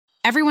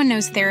Everyone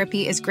knows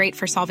therapy is great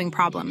for solving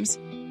problems,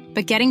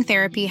 but getting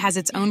therapy has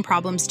its own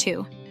problems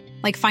too,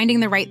 like finding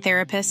the right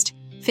therapist,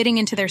 fitting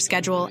into their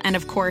schedule, and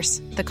of course,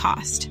 the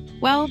cost.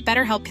 Well,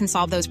 BetterHelp can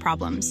solve those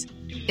problems.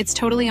 It's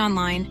totally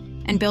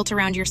online and built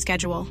around your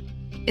schedule.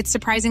 It's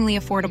surprisingly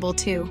affordable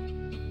too.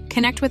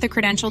 Connect with a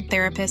credentialed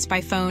therapist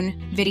by phone,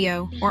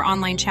 video, or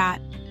online chat,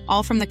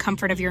 all from the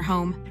comfort of your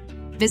home.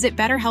 Visit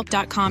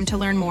BetterHelp.com to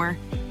learn more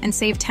and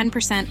save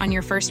 10% on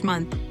your first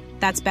month.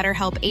 That's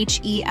BetterHelp,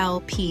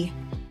 H-E-L-P.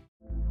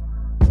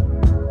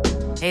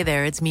 Hey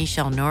there, it's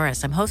Michelle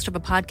Norris. I'm host of a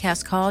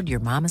podcast called Your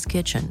Mama's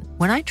Kitchen.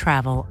 When I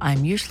travel,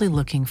 I'm usually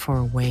looking for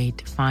a way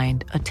to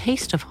find a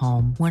taste of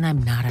home when I'm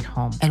not at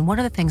home. And one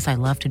of the things I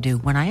love to do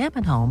when I am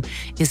at home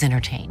is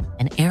entertain.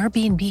 And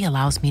Airbnb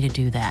allows me to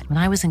do that. When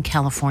I was in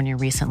California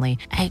recently,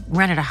 I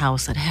rented a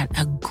house that had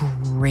a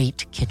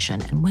great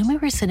kitchen. And when we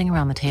were sitting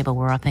around the table,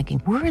 we're all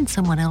thinking, we're in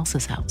someone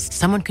else's house.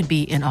 Someone could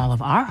be in all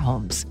of our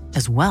homes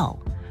as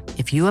well.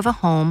 If you have a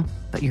home,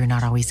 but you're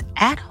not always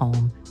at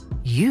home,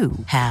 you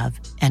have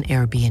an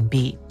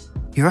Airbnb.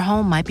 Your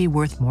home might be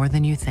worth more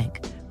than you think.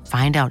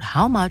 Find out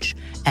how much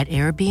at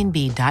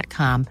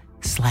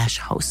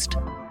airbnb.com/host.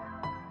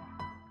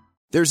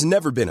 There's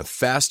never been a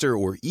faster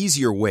or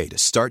easier way to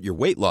start your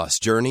weight loss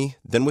journey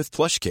than with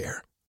PlushCare.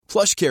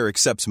 PlushCare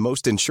accepts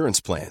most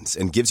insurance plans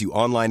and gives you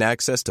online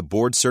access to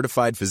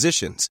board-certified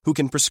physicians who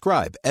can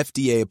prescribe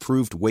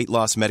FDA-approved weight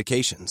loss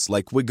medications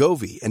like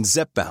Wegovy and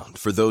Zepbound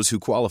for those who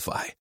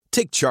qualify.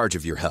 Take charge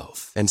of your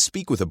health and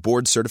speak with a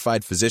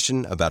board-certified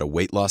physician about a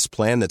weight loss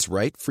plan that's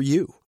right for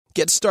you.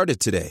 Get started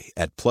today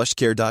at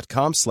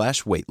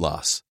plushcare.com/weight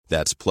loss.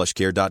 That's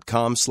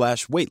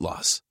plushcare.com/weight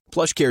loss.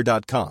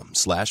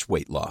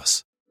 plushcare.com/weight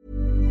loss.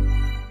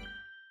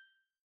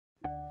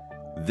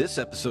 This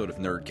episode of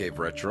Nerd Cave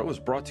Retro is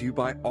brought to you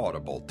by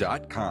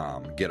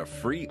Audible.com. Get a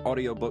free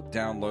audiobook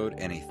download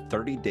and a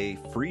 30-day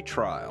free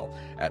trial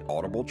at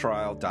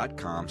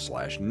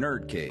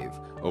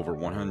audibletrial.com/nerdcave. Over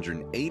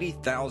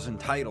 180,000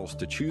 titles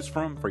to choose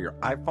from for your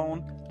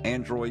iPhone,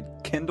 Android,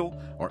 Kindle,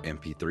 or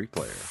MP3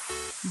 player.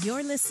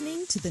 You're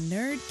listening to the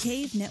Nerd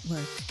Cave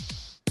Network.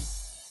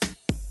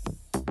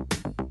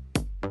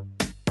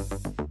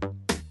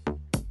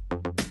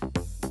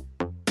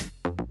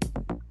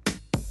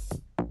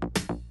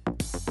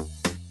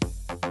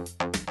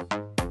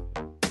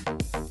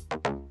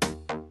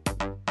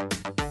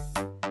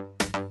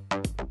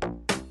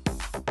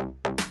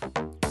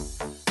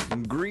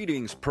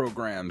 Greetings,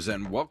 programs,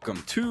 and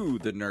welcome to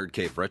the Nerd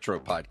Cave Retro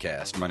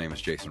Podcast. My name is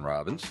Jason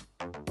Robbins.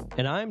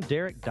 And I'm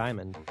Derek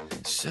Diamond.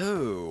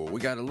 So, we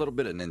got a little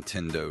bit of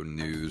Nintendo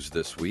news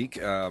this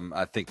week.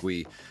 I think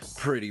we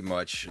pretty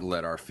much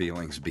let our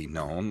feelings be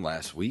known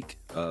last week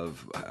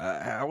of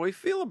how we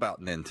feel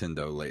about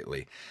Nintendo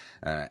lately.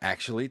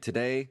 Actually,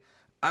 today,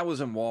 I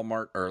was in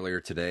Walmart earlier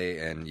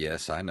today, and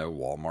yes, I know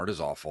Walmart is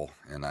awful,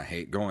 and I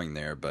hate going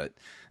there, but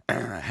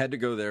I had to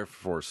go there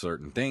for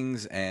certain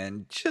things,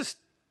 and just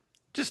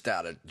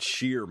out of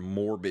sheer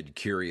morbid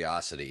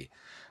curiosity,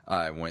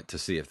 I went to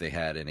see if they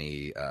had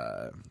any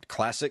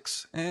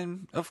classics,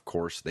 and of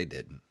course they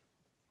didn't.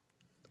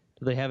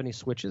 Do they have any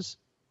Switches?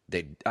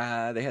 They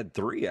had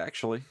 3,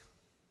 actually.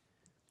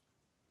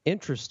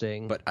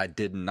 Interesting. But I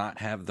did not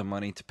have the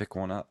money to pick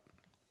one up.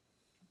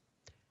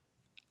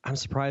 I'm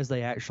surprised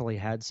they actually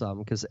had some,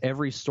 because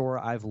every store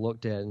I've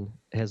looked in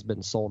has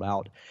been sold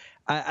out.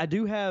 I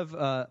do have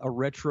a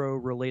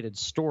retro-related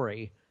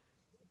story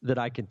that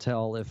I could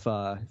tell if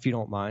you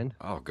don't mind.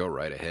 Oh, go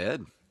right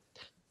ahead.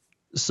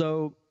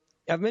 So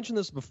I've mentioned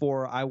this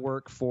before. I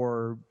work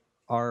for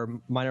our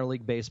minor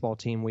league baseball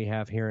team we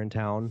have here in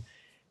town.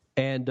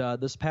 And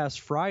this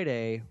past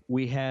Friday,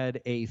 we had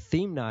a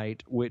theme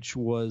night, which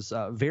was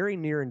very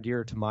near and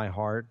dear to my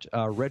heart,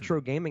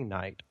 retro gaming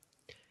night.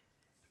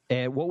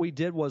 And what we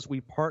did was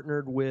we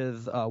partnered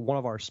with one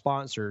of our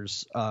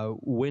sponsors,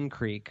 Wind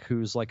Creek,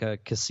 who's like a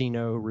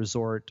casino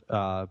resort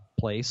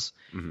place.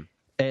 Mm-hmm.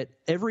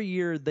 Every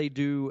year they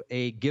do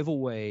a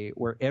giveaway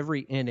where every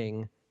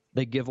inning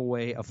they give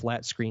away a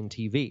flat screen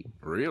TV.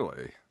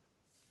 Really?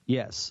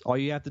 Yes. All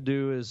you have to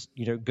do is,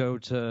 go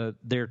to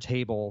their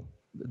table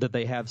that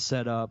they have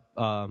set up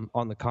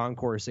on the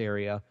concourse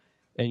area,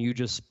 and you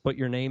just put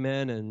your name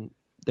in, and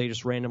they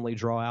just randomly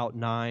draw out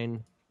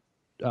 9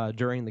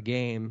 during the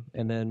game,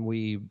 and then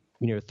we,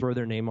 throw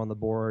their name on the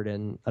board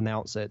and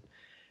announce it.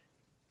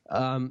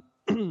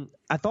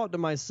 I thought to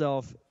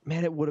myself,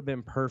 man, it would have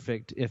been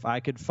perfect if I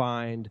could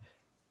find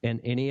an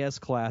NES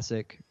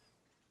Classic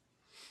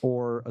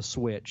or a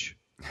Switch.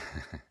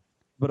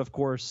 But of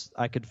course,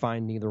 I could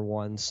find neither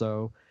one,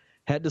 so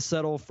had to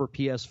settle for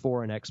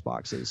PS4 and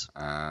Xboxes.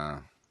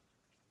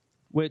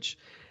 Which,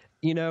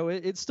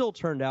 it still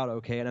turned out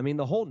okay. And I mean,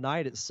 the whole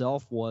night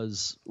itself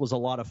was a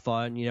lot of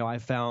fun. I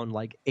found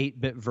like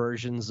 8-bit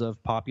versions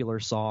of popular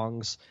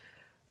songs.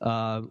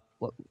 Let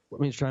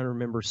me try to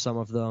remember some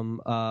of them.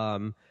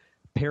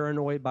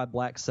 Paranoid by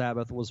Black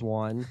Sabbath was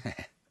one.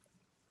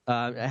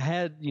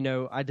 I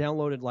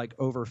downloaded like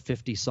over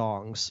 50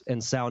 songs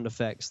and sound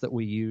effects that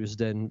we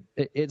used, and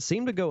it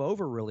seemed to go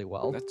over really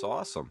well. That's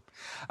awesome.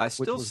 I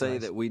still say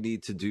nice. that we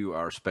need to do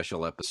our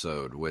special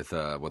episode with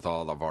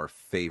all of our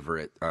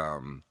favorite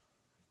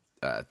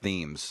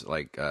themes,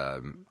 like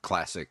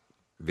classic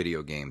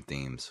video game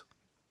themes.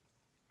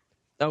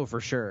 Oh, for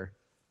sure.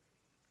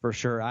 For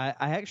sure. I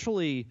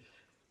actually,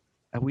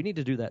 we need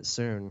to do that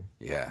soon.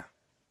 Yeah.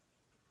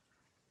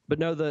 But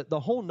no, the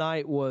whole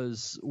night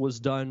was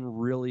done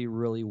really,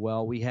 really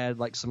well. We had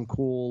like some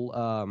cool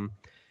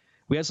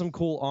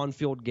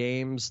on-field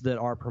games that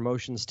our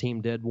promotions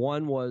team did.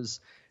 One was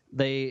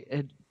they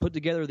had put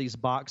together these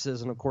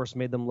boxes and of course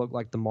made them look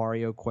like the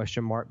Mario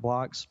question mark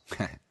blocks.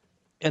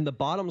 And the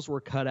bottoms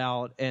were cut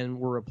out and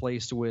were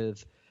replaced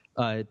with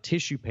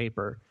tissue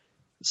paper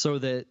so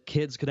that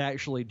kids could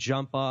actually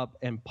jump up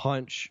and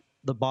punch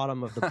the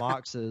bottom of the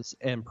boxes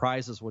and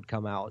prizes would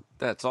come out.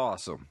 That's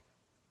awesome.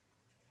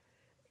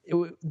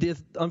 The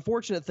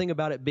unfortunate thing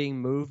about it being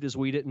moved is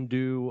we didn't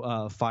do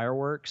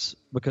fireworks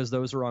because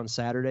those are on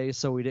Saturdays,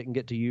 so we didn't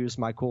get to use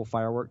my cool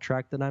firework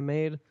track that I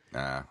made.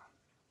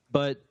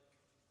 But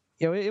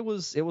it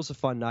was a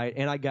fun night,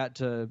 and I got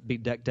to be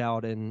decked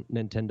out in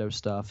Nintendo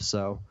stuff.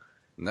 So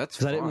that's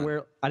fun.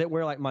 I didn't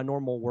wear like my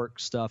normal work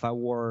stuff. I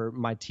wore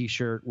my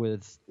T-shirt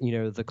with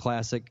the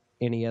classic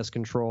NES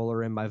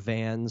controller and my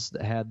Vans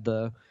that had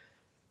the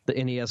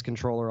NES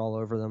controller all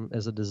over them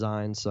as a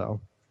design. So.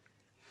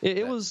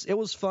 It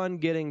was fun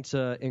getting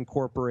to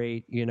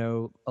incorporate,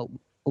 a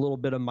little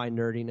bit of my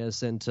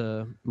nerdiness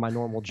into my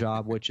normal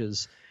job, which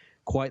is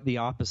quite the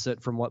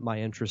opposite from what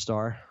my interests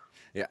are.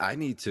 Yeah, I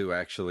need to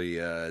actually.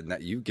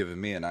 You've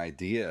given me an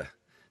idea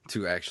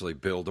to actually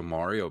build a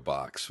Mario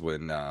box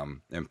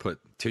and put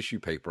tissue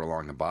paper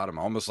along the bottom,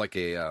 almost like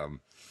a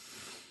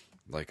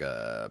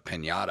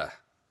piñata.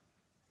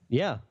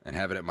 Yeah, and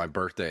have it at my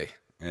birthday,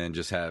 and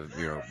just have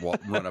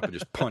run up and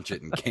just punch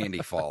it and candy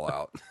fall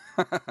out.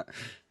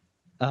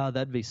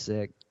 That'd be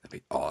sick. That'd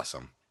be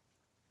awesome.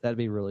 That'd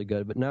be really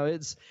good. But no,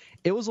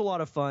 it was a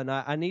lot of fun.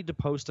 I need to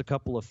post a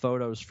couple of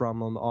photos from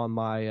them on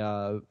my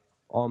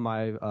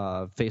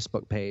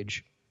Facebook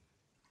page.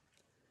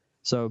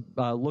 So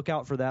look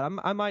out for that.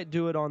 I might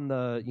do it on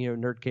the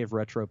Nerd Cave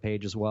Retro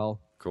page as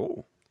well.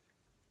 Cool.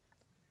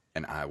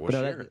 And I will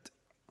share it.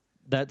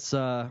 That's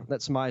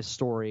my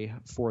story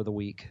for the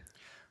week.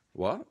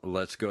 Well,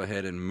 let's go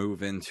ahead and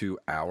move into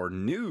our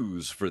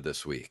news for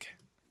this week.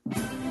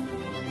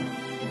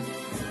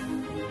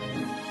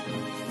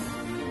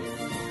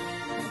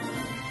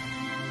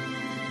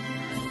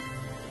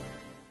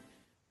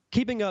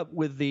 Keeping up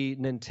with the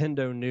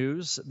Nintendo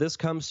news, this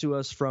comes to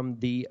us from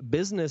the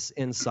Business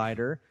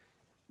Insider.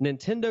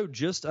 Nintendo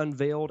just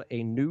unveiled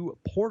a new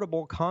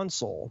portable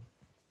console.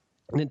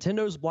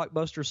 Nintendo's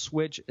Blockbuster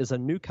Switch is a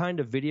new kind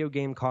of video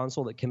game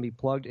console that can be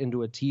plugged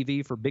into a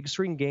TV for big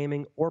screen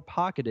gaming or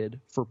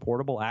pocketed for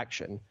portable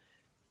action.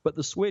 But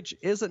the Switch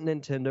isn't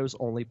Nintendo's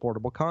only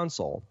portable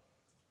console.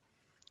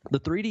 The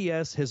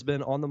 3DS has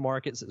been on the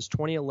market since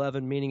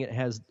 2011, meaning it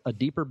has a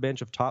deeper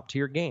bench of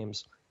top-tier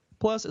games.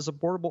 Plus, as a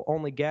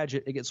portable-only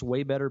gadget, it gets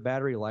way better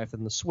battery life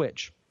than the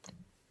Switch.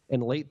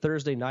 And late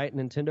Thursday night,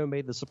 Nintendo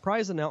made the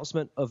surprise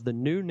announcement of the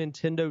new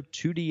Nintendo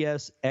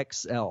 2DS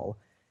XL,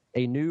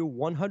 a new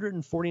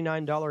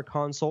 $149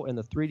 console in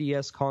the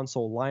 3DS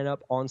console lineup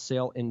on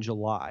sale in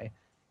July.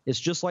 It's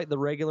just like the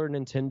regular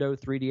Nintendo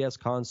 3DS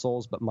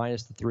consoles, but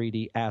minus the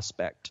 3D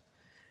aspect.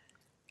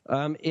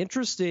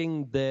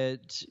 Interesting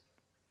that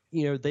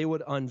they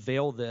would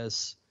unveil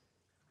this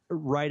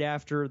right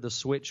after the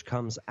Switch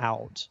comes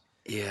out.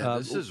 Yeah,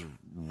 this is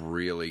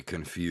really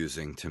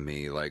confusing to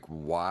me. Like,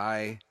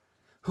 why?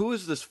 Who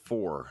is this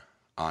for,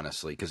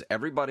 honestly? Because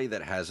everybody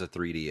that has a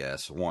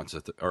 3DS wants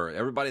or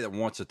everybody that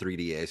wants a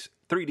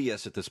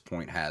 3DS at this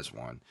point has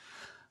one.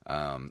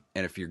 And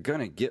if you're going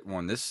to get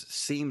one, this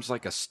seems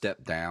like a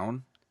step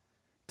down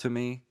to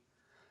me.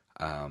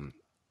 And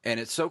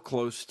it's so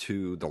close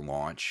to the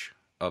launch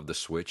of the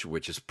Switch,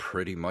 which is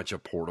pretty much a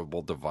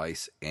portable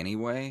device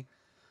anyway.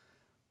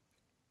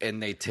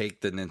 And they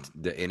take the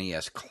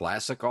NES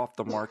Classic off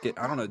the market.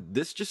 I don't know.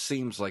 This just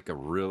seems like a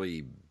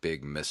really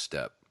big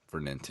misstep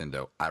for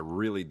Nintendo. I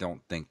really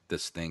don't think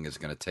this thing is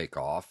going to take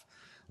off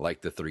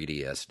like the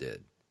 3DS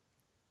did.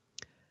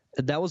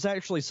 That was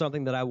actually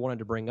something that I wanted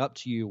to bring up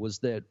to you, was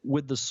that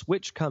with the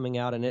Switch coming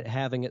out and it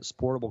having its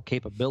portable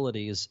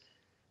capabilities,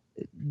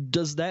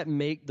 does that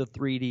make the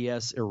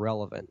 3DS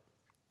irrelevant?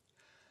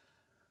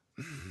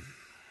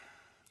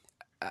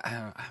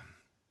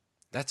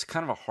 That's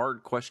kind of a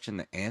hard question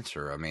to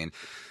answer. I mean,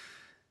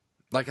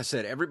 like I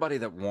said, everybody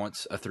that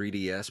wants a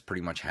 3DS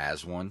pretty much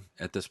has one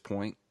at this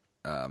point.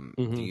 Do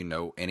you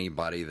know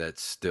anybody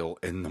that's still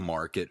in the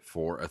market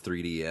for a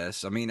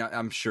 3DS? I mean,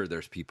 I'm sure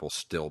there's people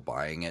still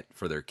buying it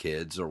for their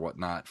kids or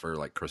whatnot for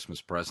like Christmas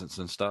presents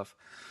and stuff.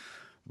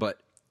 But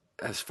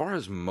as far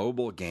as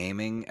mobile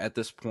gaming at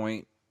this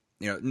point,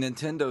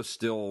 Nintendo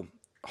still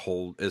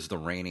is the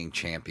reigning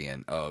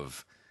champion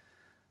of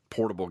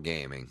portable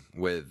gaming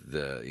with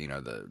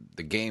the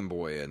the Game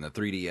Boy and the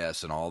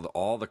 3DS and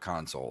all the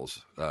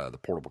consoles, the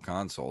portable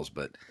consoles,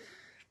 but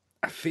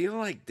I feel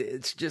like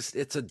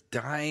it's a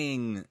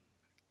dying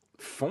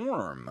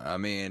form. I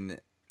mean,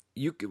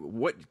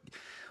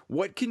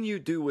 what can you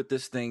do with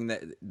this thing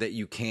that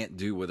you can't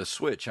do with a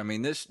Switch? I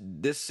mean, this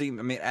seems,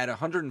 I mean, at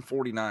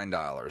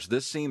 $149,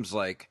 this seems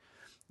like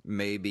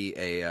maybe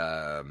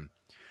a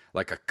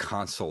like a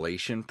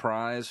consolation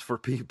prize for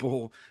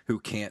people who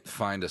can't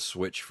find a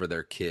Switch for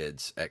their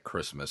kids at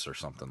Christmas or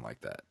something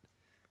like that.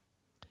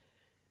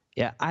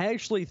 Yeah, I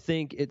actually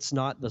think it's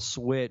not the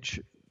Switch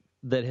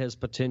that has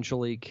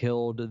potentially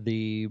killed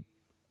the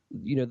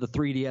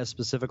 3DS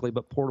specifically,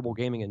 but portable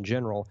gaming in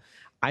general.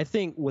 I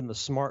think when the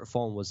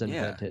smartphone was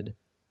invented,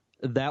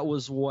 that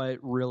was what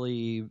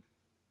really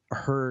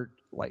hurt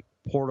like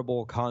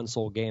portable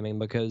console gaming,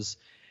 because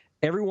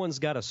everyone's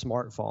got a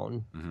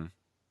smartphone. Mm-hmm.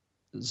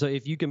 So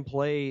if you can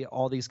play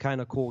all these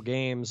kind of cool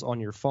games on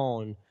your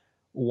phone,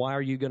 why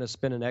are you going to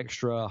spend an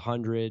extra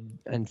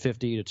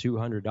 $150 to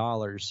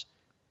 $200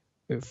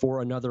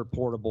 for another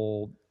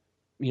portable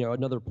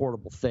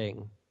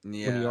thing when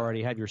you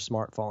already have your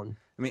smartphone?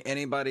 I mean,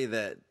 anybody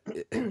that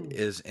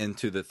is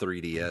into the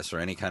 3DS or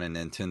any kind of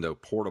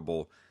Nintendo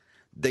portable,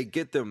 they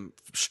get them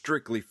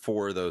strictly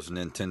for those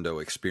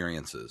Nintendo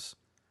experiences.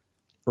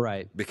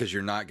 Right. Because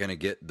you're not going to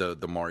get the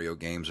Mario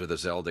games or the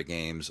Zelda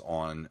games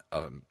on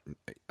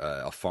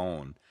a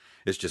phone.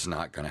 It's just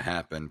not going to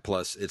happen.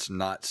 Plus, it's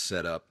not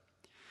set up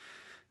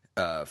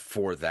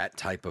for that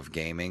type of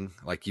gaming.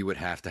 Like, you would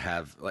have to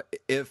have,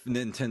 like, if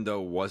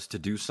Nintendo was to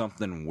do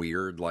something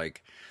weird,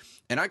 like,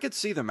 and I could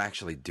see them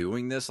actually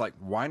doing this. Like,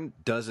 why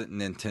doesn't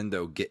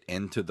Nintendo get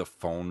into the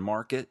phone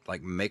market?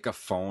 Like, make a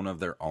phone of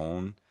their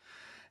own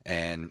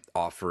and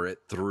offer it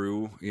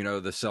through,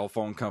 the cell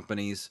phone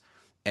companies,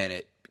 and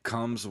it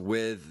comes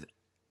with,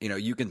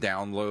 you can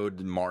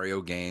download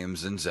Mario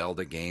games and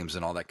Zelda games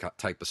and all that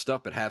type of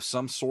stuff, but have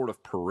some sort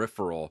of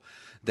peripheral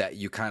that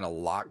you kind of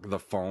lock the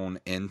phone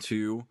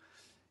into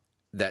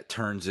that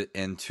turns it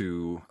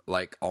into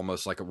like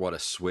almost like what a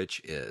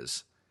Switch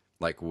is,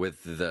 like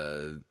with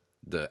the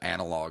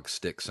analog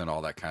sticks and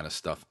all that kind of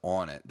stuff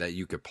on it, that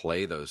you could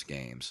play those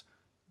games.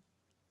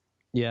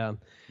 Yeah,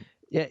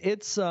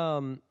 it's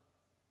I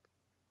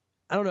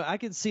don't know. I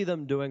could see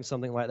them doing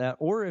something like that,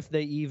 or if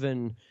they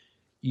even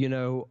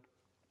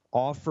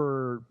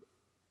offer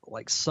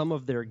like some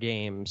of their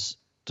games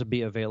to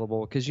be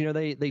available, because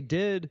they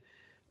did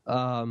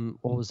what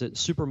was it,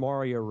 Super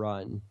Mario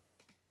Run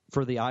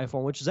for the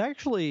iPhone, which is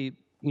actually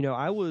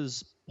I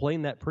was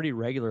playing that pretty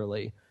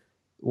regularly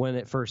when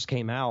it first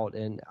came out,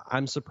 and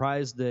I'm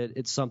surprised that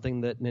it's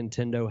something that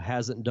Nintendo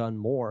hasn't done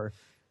more.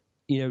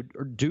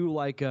 Or do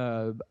like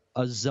a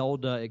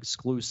Zelda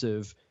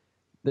exclusive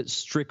that's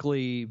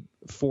strictly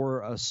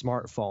for a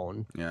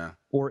smartphone,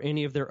 or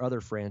any of their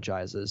other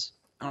franchises.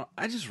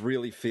 I just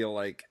really feel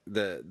like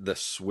the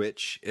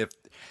Switch, if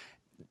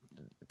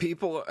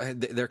people,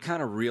 they're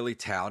kind of really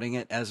touting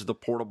it as the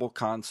portable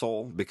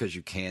console because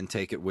you can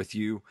take it with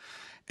you,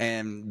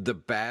 and the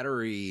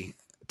battery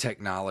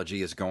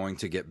technology is going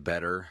to get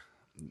better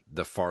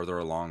the farther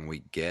along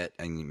we get.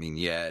 And I mean,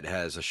 it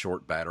has a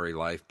short battery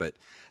life, but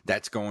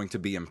that's going to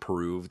be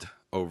improved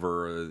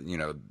over,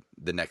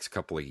 the next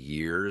couple of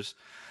years.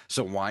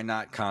 So why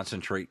not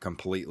concentrate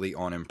completely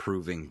on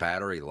improving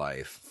battery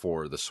life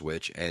for the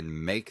Switch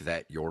and make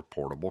that your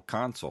portable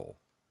console?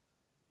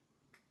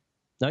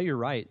 No, you're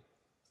right.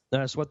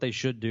 That's what they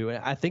should do.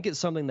 And I think it's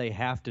something they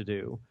have to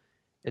do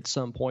at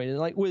some point. And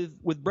like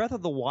with Breath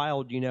of the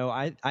Wild,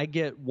 I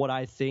get what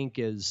I think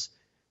is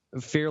a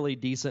fairly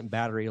decent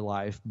battery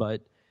life,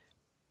 but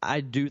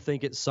I do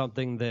think it's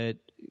something that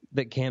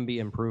can be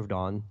improved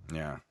on.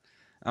 Yeah.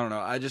 I don't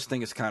know. I just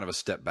think it's kind of a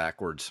step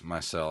backwards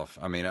myself.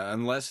 I mean,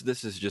 unless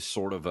this is just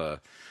sort of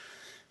a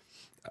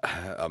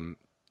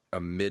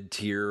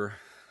mid-tier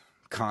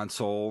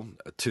console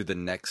to the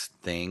next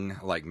thing,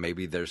 like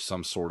maybe there's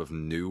some sort of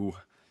new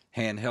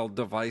handheld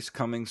device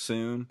coming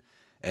soon,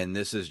 and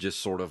this is just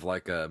sort of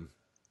like I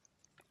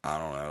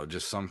don't know,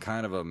 just some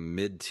kind of a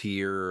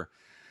mid-tier,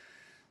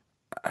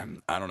 I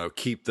don't know,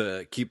 keep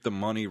the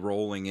money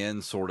rolling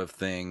in sort of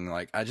thing.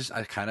 Like, I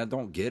kind of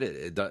don't get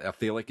it. I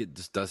feel like it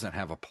just doesn't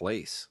have a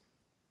place.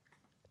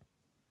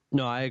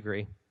 No, I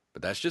agree.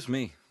 But that's just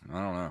me. I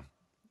don't know.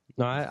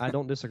 No, I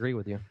don't disagree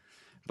with you.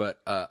 But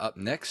up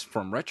next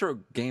from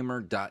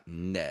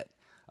RetroGamer.net,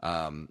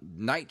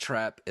 Night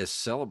Trap is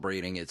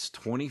celebrating its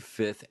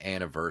 25th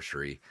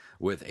anniversary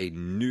with a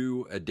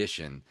new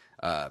edition.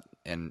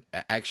 And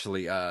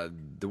actually,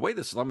 the way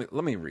this, let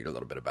me read a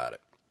little bit about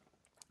it.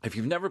 If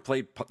you've never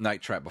played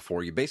Night Trap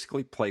before, you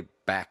basically play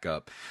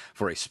backup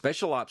for a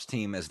special ops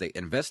team as they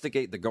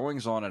investigate the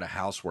goings-on at a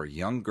house where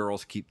young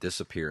girls keep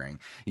disappearing.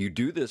 You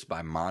do this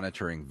by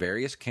monitoring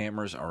various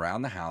cameras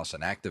around the house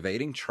and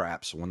activating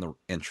traps when the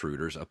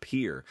intruders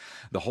appear.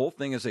 The whole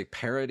thing is a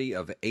parody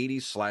of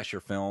 80s slasher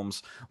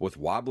films with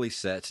wobbly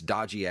sets,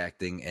 dodgy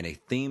acting, and a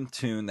theme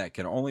tune that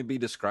can only be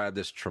described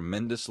as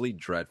tremendously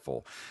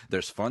dreadful.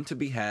 There's fun to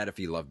be had if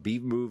you love B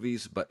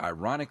movies, but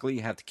ironically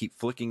you have to keep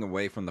flicking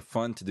away from the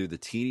fun to do the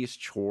tedious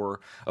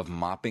chore of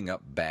mopping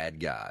up bad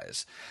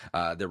guys.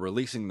 They're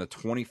releasing the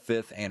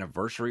 25th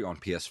anniversary on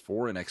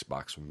PS4 and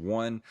Xbox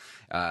One,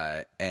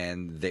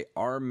 and they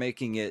are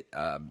making it...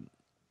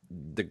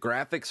 the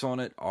graphics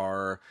on it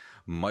are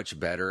much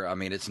better. I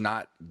mean, it's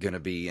not going to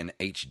be in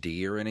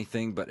HD or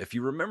anything, but if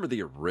you remember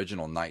the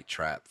original Night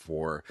Trap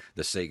for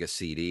the Sega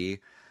CD,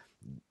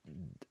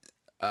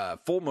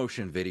 full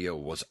motion video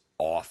was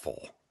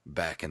awful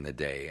back in the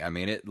day. I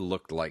mean, it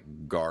looked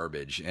like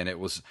garbage, and it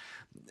was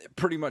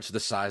pretty much the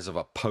size of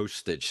a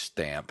postage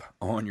stamp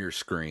on your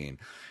screen.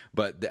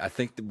 But I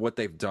think what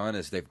they've done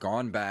is they've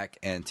gone back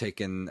and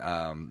taken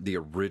the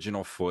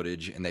original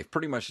footage, and they've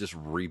pretty much just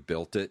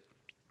rebuilt it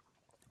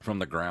from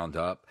the ground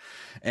up.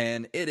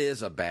 And it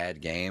is a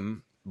bad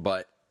game,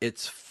 but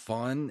it's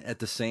fun at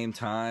the same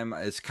time.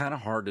 It's kind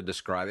of hard to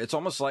describe. It's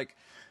almost like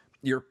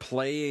you're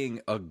playing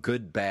a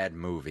good bad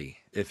movie,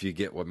 if you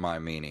get what my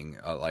meaning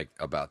like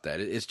about that.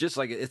 It's just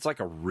like it's like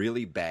a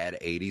really bad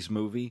 80s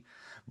movie,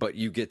 but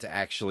you get to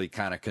actually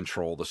kind of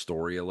control the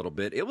story a little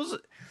bit. It was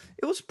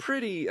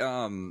pretty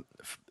ahead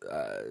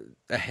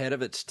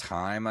of its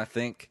time, I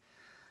think,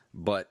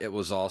 but it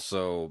was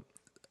also,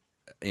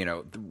 you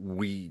know,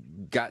 we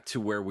got to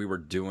where we were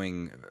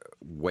doing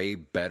way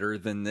better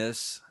than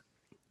this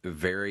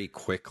very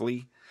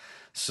quickly.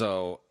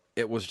 So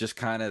it was just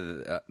kind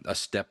of a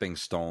stepping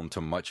stone to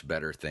much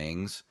better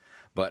things.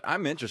 But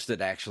I'm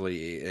interested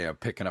actually, you know,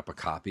 picking up a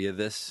copy of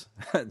this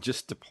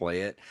just to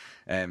play it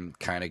and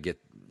kind of get,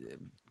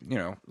 you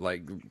know,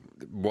 like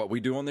what we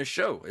do on this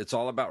show. It's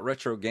all about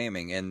retro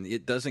gaming, and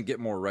it doesn't get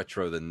more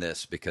retro than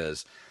this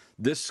because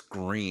this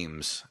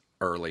screams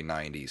early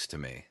 90s to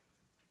me.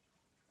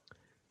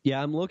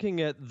 Yeah, I'm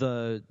looking at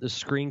the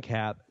screen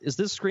cap. Is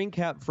this screen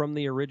cap from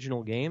the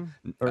original game,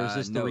 or is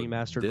this the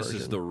remastered version? This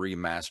is the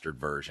remastered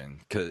version.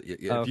 Cause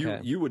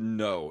you would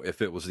know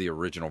if it was the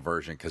original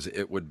version because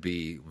it would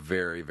be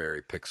very,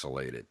 very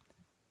pixelated.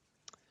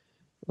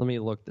 Let me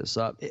look this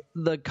up.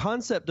 The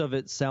concept of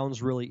it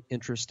sounds really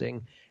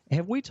interesting.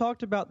 Have we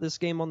talked about this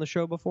game on the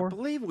show before? I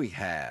believe we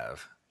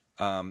have.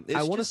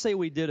 I want to say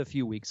we did a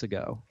few weeks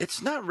ago.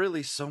 It's not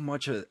really so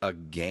much a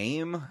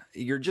game.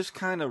 You're just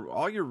kind of,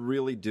 all you're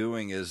really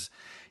doing is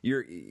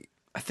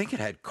I think it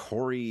had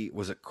Corey,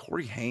 was it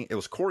Corey Haim? It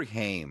was Corey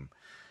Haim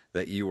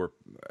that you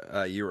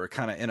were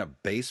kind of in a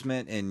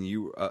basement, and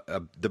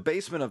the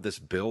basement of this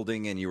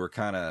building, and you were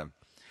kind of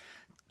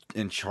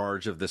in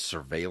charge of this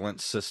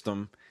surveillance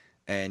system,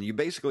 and you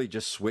basically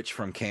just switch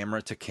from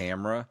camera to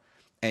camera,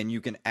 and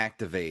you can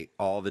activate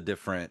all the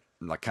different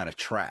like kind of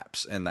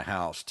traps in the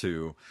house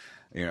to,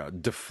 you know,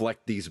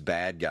 deflect these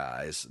bad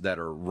guys that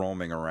are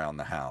roaming around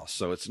the house.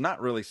 So it's not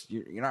really,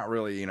 you're not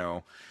really, you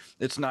know,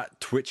 it's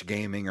not Twitch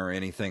gaming or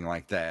anything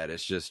like that.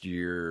 It's just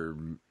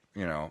you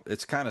know,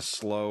 it's kind of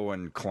slow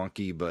and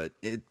clunky, but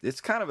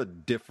it's kind of a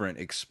different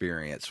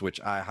experience,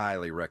 which I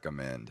highly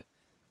recommend.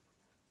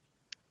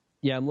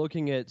 Yeah, I'm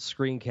looking at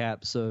screen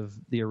caps of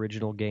the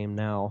original game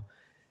now.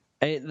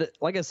 And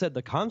like I said,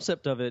 the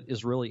concept of it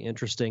is really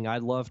interesting.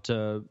 I'd love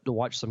to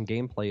watch some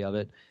gameplay of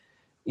it.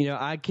 You know,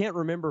 I can't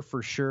remember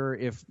for sure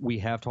if we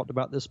have talked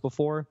about this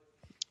before,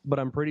 but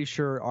I'm pretty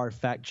sure our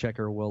fact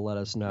checker will let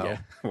us know. Yeah,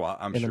 well,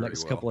 I'm in sure the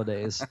next couple of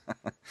days.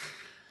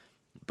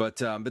 But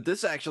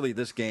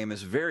this game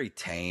is very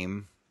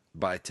tame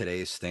by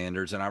today's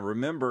standards, and I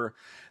remember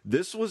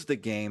this was the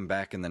game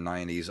back in the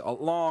 90s,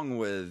 along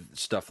with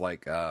stuff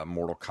like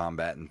Mortal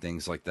Kombat and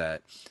things like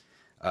that.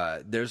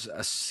 There's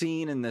a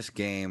scene in this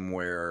game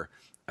where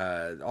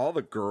all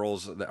the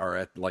girls are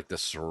at like the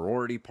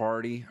sorority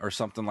party or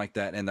something like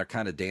that, and they're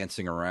kind of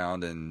dancing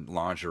around in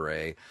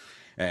lingerie,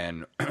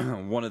 and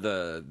one of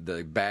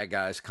the bad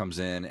guys comes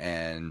in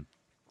and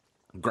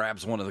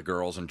grabs one of the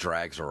girls and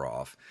drags her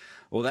off.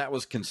 Well, that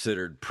was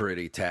considered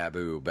pretty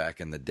taboo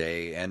back in the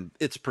day, and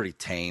it's pretty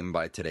tame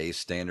by today's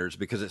standards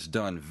because it's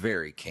done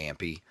very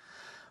campy.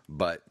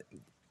 But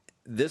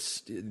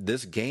this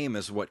game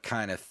is what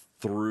kind of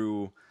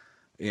threw,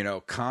 you know,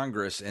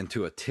 Congress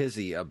into a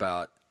tizzy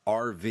about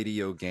are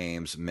video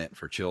games meant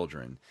for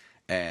children?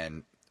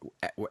 And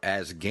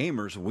as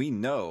gamers, we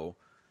know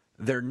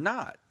they're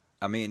not.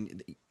 I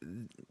mean,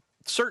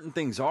 certain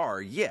things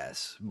are,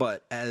 yes,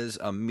 but as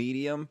a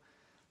medium,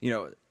 you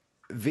know,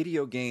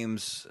 video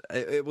games,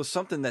 it was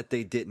something that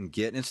they didn't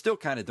get and still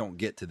kind of don't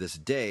get to this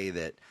day,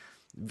 that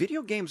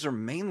video games are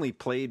mainly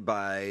played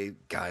by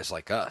guys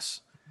like us.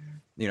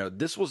 You know,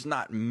 this was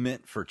not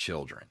meant for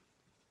children.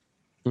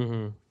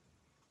 Mm-hmm.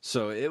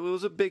 So it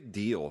was a big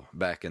deal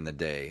back in the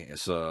day.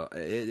 So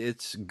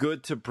it's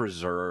good to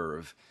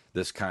preserve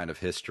this kind of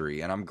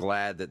history, and I'm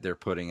glad that they're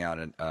putting out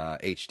an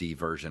HD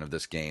version of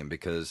this game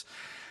because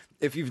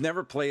if you've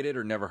never played it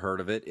or never heard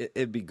of it,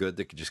 it'd be good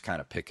to just kind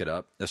of pick it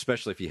up,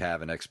 especially if you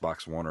have an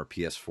Xbox One or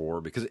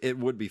PS4, because it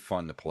would be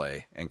fun to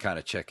play and kind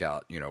of check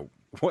out,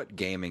 what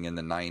gaming in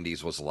the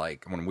 90s was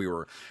like when we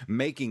were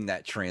making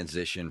that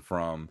transition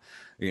from,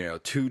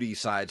 2D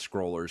side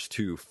scrollers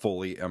to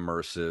fully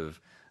immersive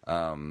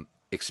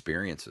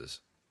experiences.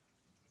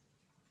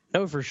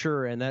 Oh, for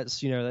sure. And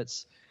that's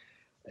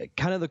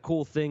kind of the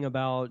cool thing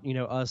about,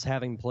 us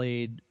having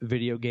played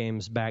video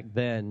games back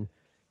then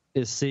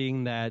is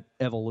seeing that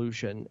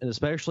evolution, and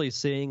especially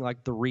seeing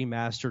like the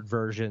remastered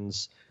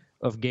versions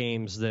of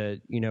games that,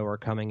 are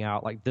coming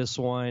out like this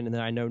one. And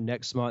then I know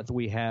next month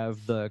we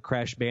have the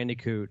Crash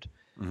Bandicoot.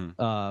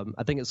 Mm-hmm.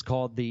 I think it's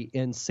called the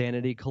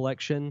Insanity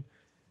Collection,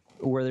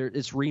 where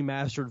it's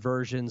remastered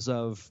versions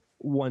of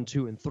 1,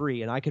 2, and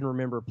 3. And I can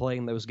remember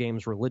playing those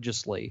games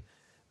religiously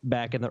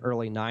back in the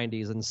early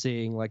 90s and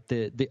seeing like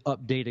the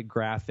updated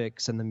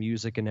graphics and the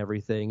music and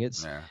everything.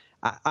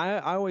 I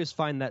always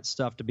find that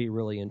stuff to be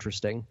really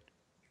interesting.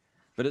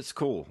 But it's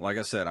cool. Like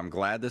I said, I'm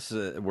glad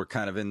we're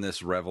kind of in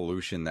this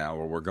revolution now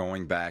where we're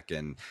going back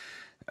and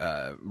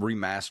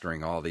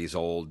remastering all these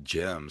old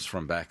gems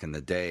from back in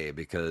the day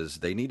because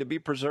they need to be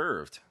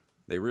preserved.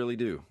 They really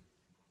do.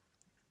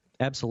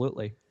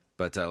 Absolutely.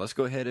 But let's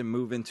go ahead and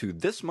move into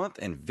this month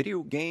in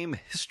video game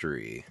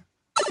history.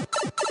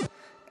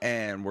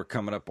 And we're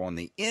coming up on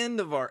the end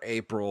of our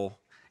April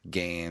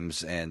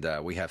games, and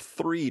we have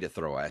 3 to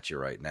throw at you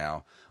right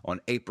now.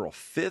 On April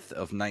 5th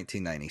of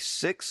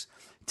 1996,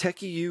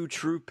 Tekkyu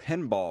True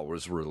Pinball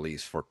was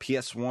released for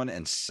PS1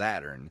 and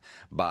Saturn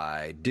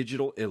by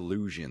Digital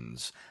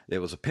Illusions. It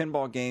was a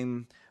pinball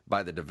game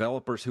by the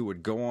developers who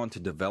would go on to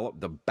develop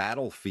the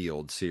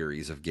Battlefield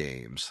series of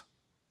games.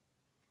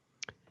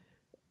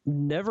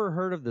 Never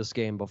heard of this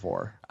game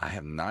before. I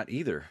have not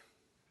either.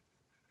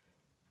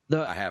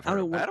 I have heard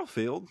of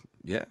Battlefield,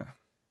 yeah.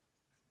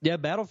 Yeah,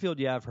 Battlefield,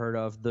 yeah, I've heard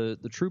of. The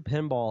True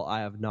Pinball, I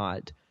have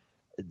not.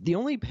 There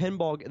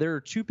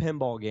are 2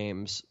 pinball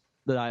games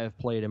that I have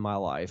played in my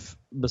life,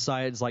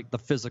 besides like the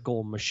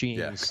physical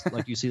machines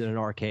like you see in an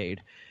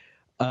arcade.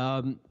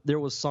 There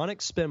was Sonic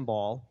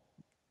Spinball,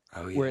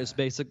 where it's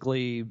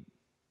basically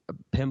a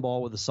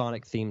pinball with a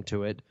Sonic theme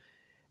to it.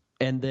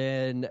 And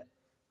then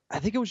I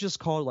think it was just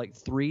called like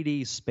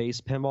 3D Space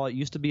Pinball. It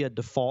used to be a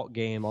default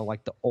game on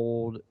like the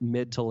old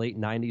mid to late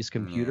 90s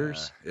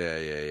computers.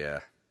 Yeah.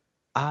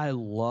 I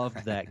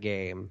loved that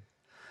game.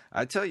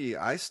 I tell you,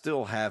 I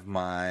still have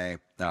my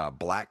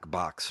black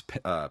box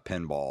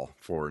pinball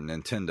for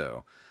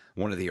Nintendo,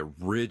 one of the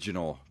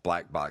original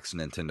black box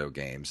Nintendo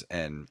games,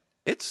 and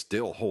it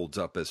still holds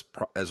up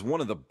as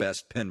one of the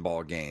best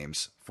pinball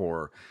games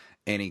for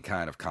any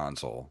kind of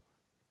console.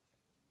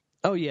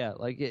 Oh yeah,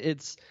 like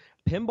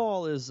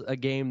pinball is a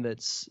game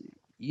that's,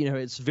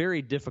 it's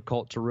very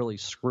difficult to really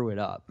screw it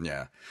up.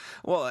 Yeah.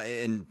 Well,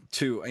 and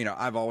two,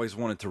 I've always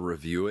wanted to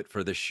review it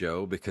for this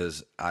show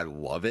because I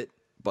love it,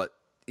 but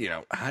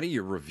how do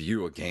you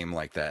review a game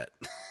like that?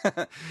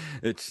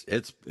 It's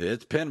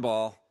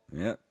pinball.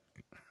 Yeah.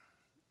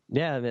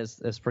 Yeah,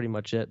 that's pretty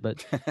much it.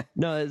 But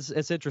no,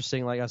 it's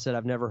interesting. Like I said,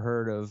 I've never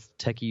heard of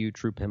Tekkyu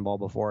True Pinball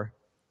before.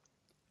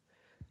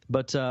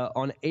 But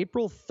on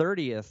April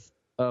 30th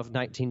of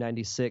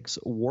 1996,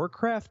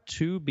 Warcraft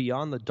 2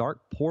 Beyond the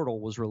Dark Portal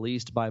was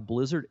released by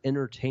Blizzard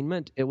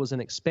Entertainment. It was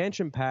an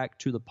expansion pack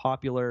to the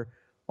popular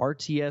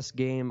RTS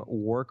game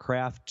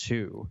Warcraft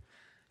 2.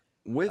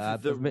 With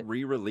the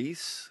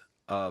re-release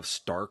of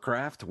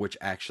StarCraft, which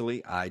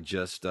actually I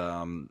just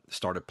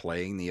started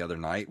playing the other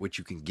night, which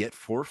you can get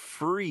for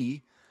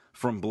free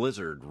from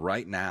Blizzard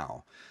right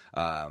now.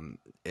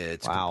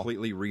 It's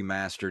completely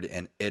remastered,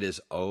 and it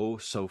is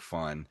so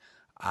fun.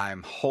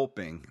 I'm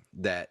hoping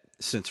that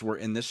since we're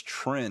in this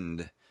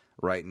trend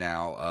right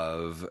now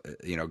of,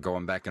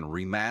 going back and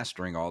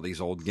remastering all these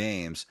old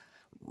games,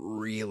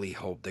 really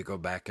hope they go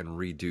back and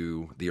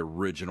redo the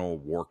original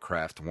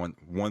Warcraft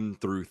 1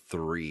 through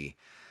 3,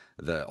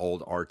 the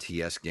old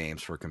RTS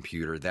games for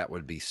computer. That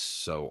would be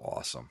so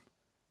awesome.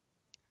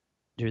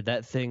 Dude,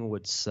 that thing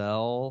would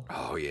sell.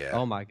 Oh, yeah.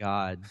 Oh, my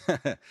God.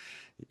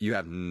 You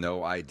have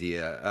no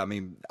idea. I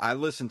mean, I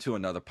listened to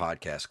another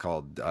podcast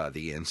called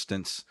The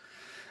Instance,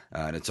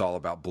 and it's all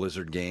about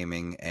Blizzard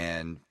gaming,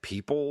 and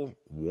people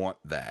want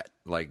that.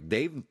 Like,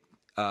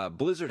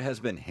 Blizzard has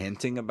been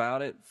hinting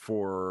about it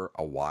for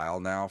a while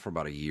now, for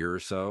about a year or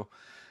so,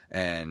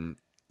 and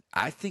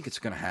I think it's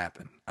going to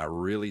happen. I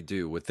really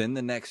do. Within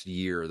the next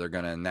year, they're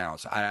going to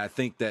announce. I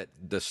think that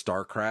the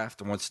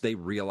StarCraft, once they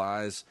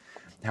realize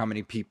how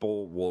many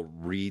people will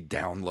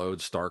re-download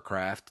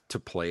StarCraft to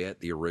play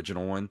it, the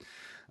original one,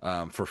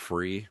 for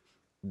free,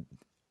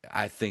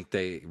 I think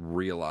they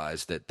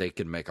realize that they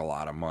can make a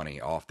lot of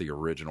money off the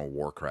original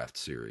Warcraft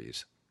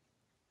series.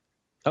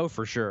 Oh,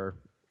 for sure.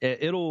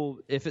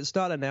 If it's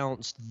not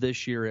announced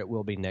this year, it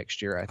will be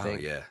next year, I think.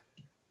 Oh, yeah.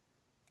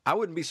 I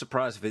wouldn't be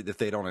surprised if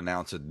they don't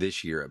announce it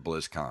this year at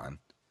BlizzCon.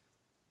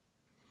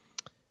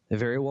 They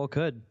very well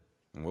could.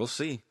 We'll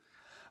see.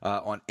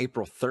 On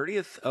April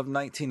 30th of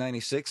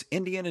 1996,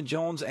 Indiana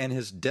Jones and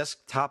His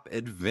Desktop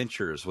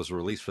Adventures was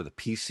released for the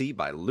PC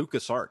by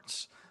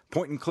LucasArts,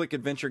 point-and-click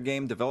adventure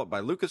game developed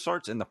by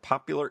LucasArts and the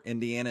popular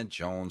Indiana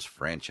Jones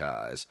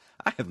franchise.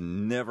 I have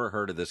never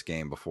heard of this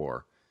game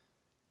before.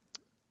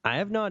 I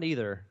have not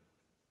either.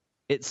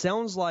 It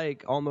sounds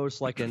like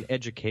almost like an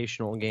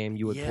educational game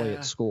you would play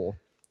at school.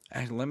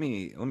 Let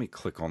me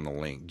click on the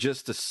link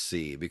just to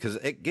see, because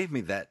it gave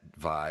me that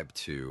vibe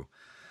too.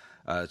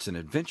 It's an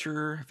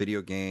adventure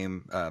video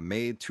game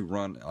made to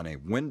run on a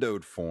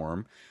windowed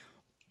form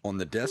on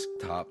the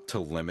desktop to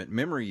limit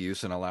memory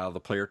use and allow the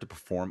player to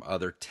perform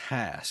other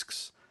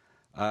tasks.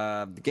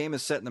 The game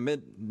is set in the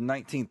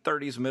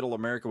mid-1930s Middle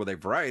America with a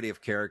variety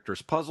of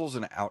characters, puzzles,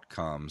 and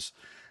outcomes.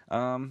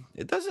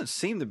 It doesn't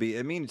seem to be.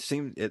 I mean,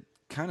 it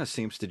kind of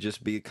seems to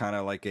just be kind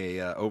of like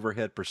a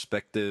overhead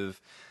perspective.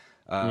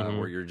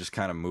 Where you're just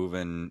kind of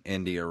moving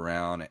Indy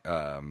around,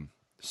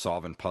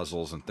 solving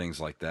puzzles and things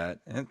like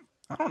that. And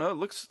I don't know, it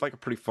looks like a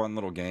pretty fun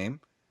little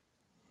game.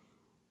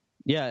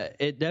 Yeah,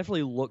 it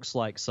definitely looks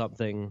like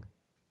something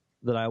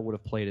that I would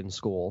have played in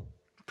school.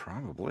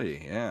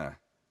 Probably, yeah.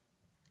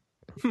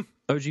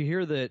 Oh, did you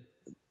hear that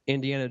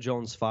Indiana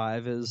Jones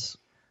 5 is,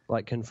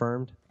 like,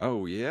 confirmed?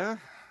 Oh, yeah?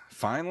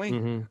 Finally?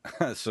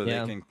 Mm-hmm. So they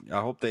can,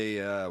 I hope they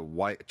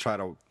try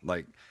to,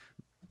 like,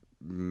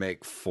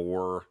 make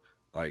 4...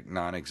 like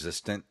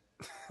non-existent,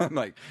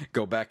 like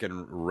go back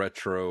and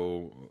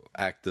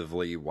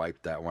retroactively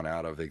wipe that one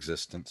out of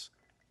existence.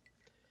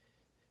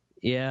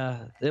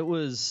 Yeah, that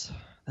was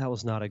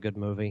not a good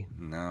movie.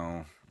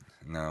 No,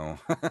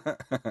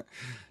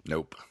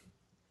 nope.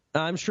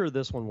 I'm sure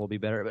this one will be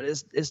better, but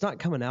it's not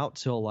coming out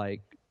till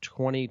like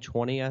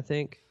 2020, I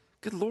think.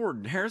 Good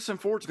Lord, Harrison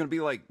Ford's going to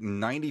be like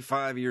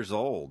 95 years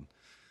old.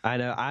 I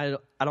know. I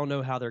don't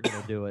know how they're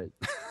going to do it.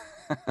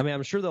 I mean,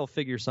 I'm sure they'll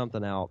figure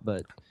something out,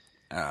 but.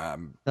 I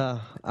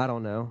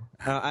don't know.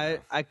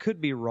 I could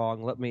be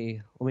wrong. Let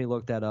me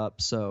look that up.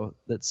 So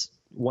that's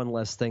one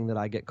less thing that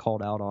I get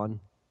called out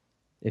on,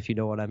 if you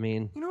know what I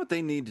mean. You know what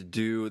they need to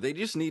do? They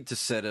just need to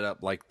set it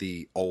up like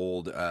the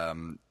old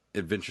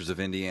Adventures of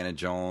Indiana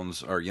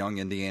Jones or Young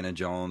Indiana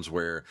Jones,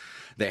 where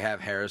they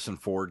have Harrison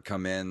Ford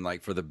come in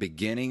like for the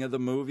beginning of the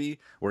movie,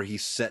 where he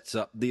sets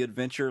up the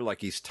adventure like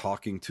he's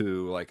talking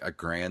to like a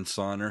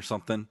grandson or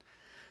something,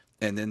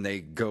 and then they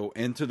go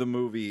into the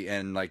movie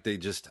and like they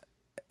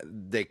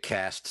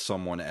cast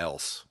someone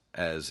else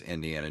as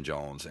Indiana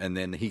Jones, and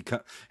then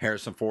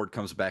Harrison Ford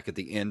comes back at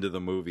the end of the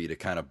movie to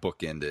kind of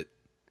bookend it.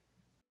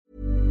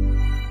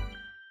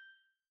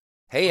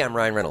 Hey, I'm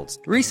Ryan Reynolds.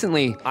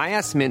 Recently, I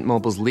asked Mint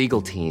Mobile's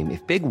legal team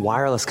if big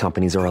wireless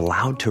companies are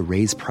allowed to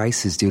raise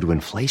prices due to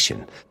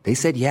inflation. They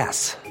said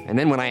yes. And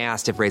then when I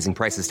asked if raising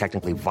prices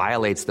technically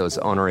violates those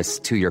onerous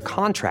 2-year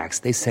contracts,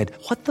 they said,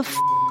 "What the f***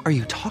 are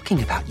you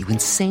talking about, you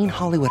insane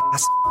Hollywood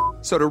ass?"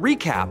 So to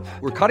recap,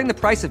 we're cutting the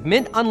price of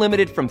Mint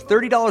Unlimited from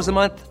 $30 a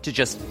month to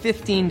just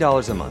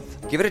 $15 a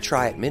month. Give it a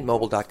try at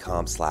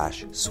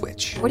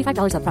mintmobile.com/switch.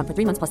 $45 up front for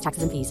 3 months plus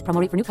taxes and fees.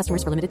 Promo rate for new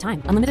customers for limited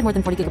time. Unlimited more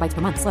than 40 gigabytes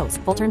per month. Slows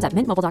full terms at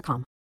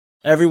mintmobile.com.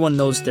 Everyone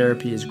knows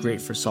therapy is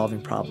great for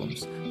solving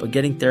problems, but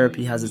getting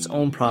therapy has its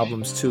own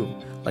problems too,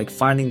 like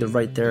finding the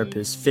right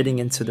therapist, fitting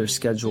into their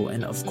schedule,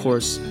 and of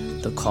course,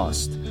 the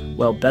cost.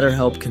 Well,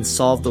 BetterHelp can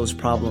solve those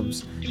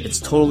problems. It's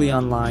totally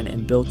online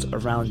and built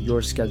around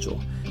your schedule.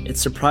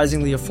 It's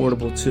surprisingly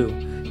affordable too.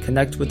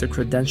 Connect with a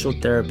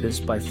credentialed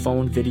therapist by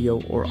phone,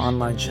 video, or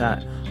online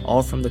chat,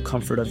 all from the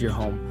comfort of your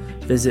home.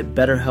 Visit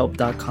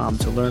BetterHelp.com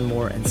to learn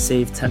more and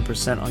save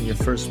 10% on your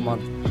first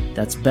month.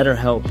 That's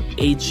BetterHelp,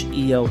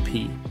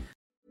 H-E-L-P.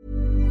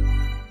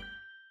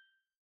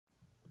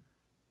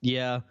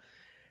 Yeah,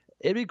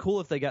 it'd be cool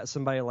if they got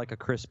somebody like a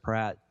Chris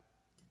Pratt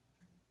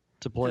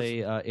to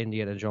play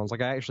Indiana Jones.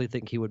 Like, I actually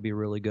think he would be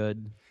really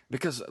good.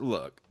 Because,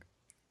 look,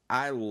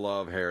 I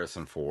love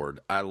Harrison Ford.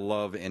 I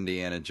love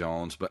Indiana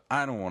Jones, but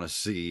I don't want to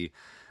see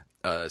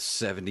a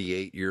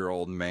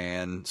 78-year-old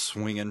man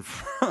swinging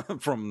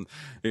from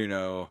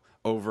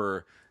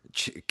over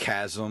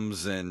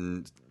chasms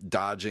and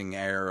dodging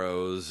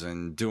arrows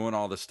and doing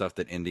all the stuff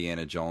that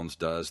Indiana Jones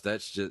does.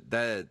 That's just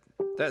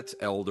that's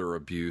elder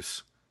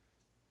abuse.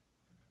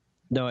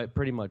 No, it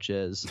pretty much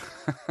is.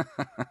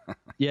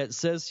 Yeah, it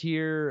says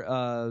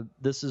here,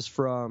 this is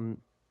from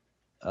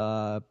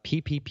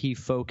PPP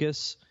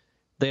Focus.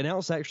 They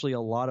announced actually a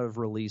lot of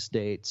release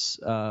dates.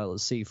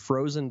 Let's see,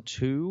 Frozen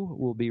 2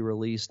 will be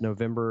released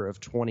November of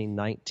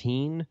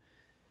 2019.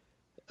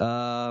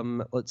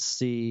 Let's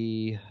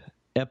see,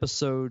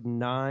 Episode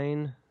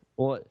 9.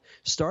 Well,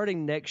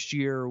 starting next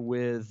year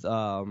with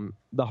the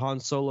Han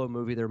Solo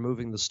movie, they're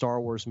moving the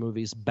Star Wars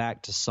movies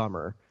back to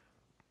summer,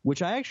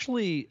 which I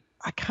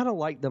kind of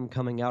like them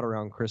coming out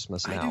around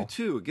Christmas now. I do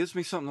too. It gives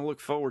me something to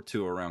look forward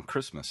to around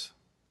Christmas.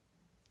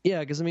 Yeah,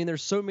 because I mean,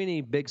 there's so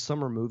many big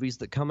summer movies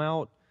that come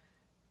out.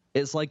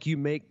 It's like you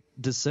make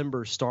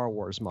December Star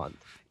Wars month.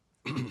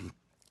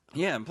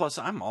 Yeah, and plus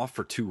I'm off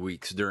for 2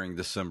 weeks during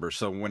December,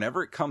 so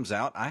whenever it comes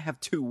out, I have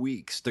 2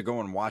 weeks to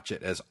go and watch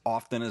it as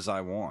often as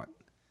I want.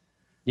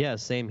 Yeah,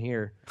 same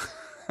here.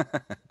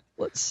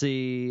 Let's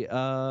see.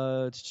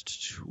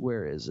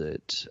 Where is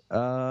it?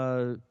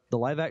 The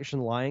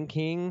live-action Lion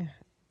King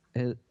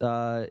is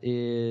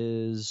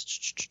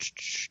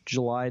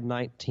July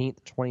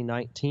 19th,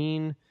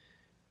 2019.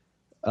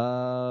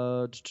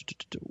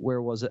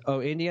 Where was it?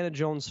 Oh, Indiana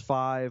Jones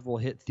 5 will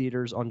hit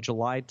theaters on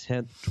July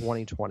 10th,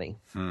 2020.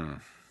 Wow.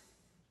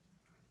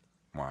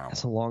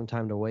 That's a long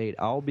time to wait.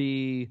 I'll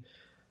be,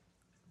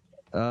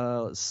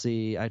 let's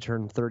see, I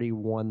turned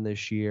 31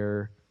 this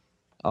year.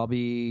 I'll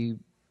be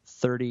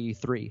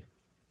 33.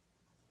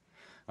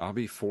 I'll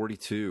be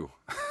 42.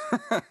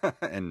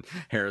 And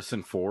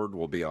Harrison Ford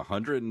will be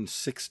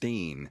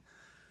 116.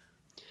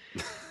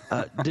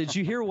 Did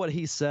you hear what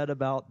he said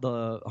about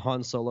the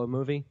Han Solo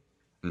movie?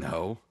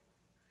 No.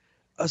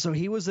 So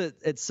he was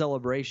at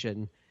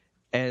Celebration,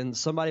 and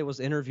somebody was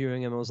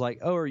interviewing him and was like,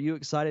 "Oh, are you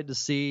excited to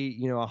see,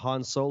 a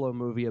Han Solo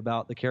movie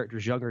about the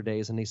character's younger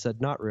days?" And he said,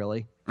 "Not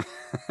really."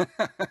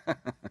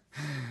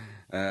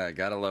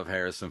 Gotta love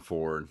Harrison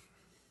Ford.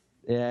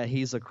 Yeah,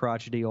 he's a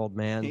crotchety old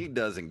man. He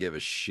doesn't give a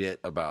shit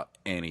about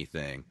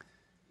anything.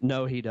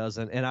 No, he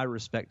doesn't, and I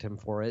respect him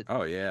for it.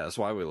 Oh, yeah, that's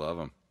why we love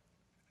him.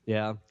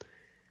 Yeah.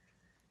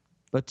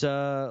 But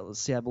let's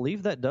see, I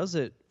believe that does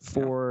it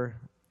for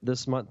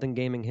this month in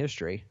gaming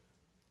history.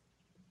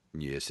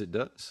 Yes, it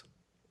does.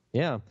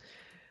 Yeah.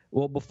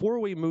 Well, before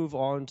we move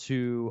on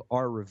to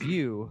our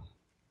review,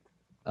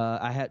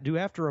 I do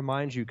have to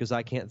remind you, because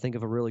I can't think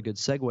of a really good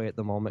segue at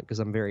the moment because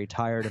I'm very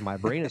tired and my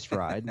brain is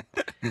fried.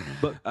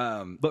 But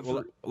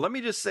let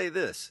me just say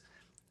this.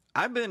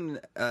 I've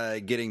been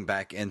getting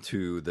back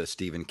into the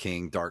Stephen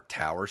King Dark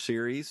Tower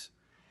series,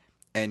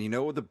 and you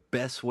know the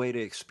best way to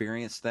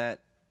experience that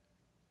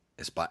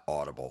is by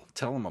Audible.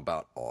 Tell them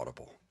about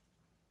Audible.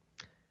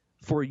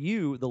 For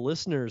you, the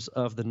listeners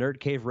of the Nerd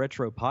Cave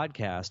Retro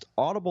podcast,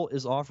 Audible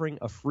is offering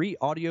a free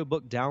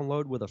audiobook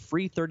download with a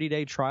free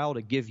 30-day trial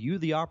to give you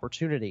the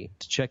opportunity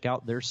to check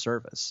out their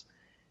service.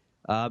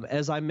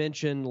 As I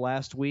mentioned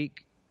last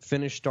week,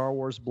 finished Star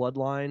Wars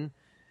Bloodline.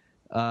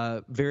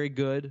 Very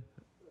good.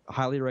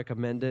 Highly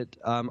recommend it.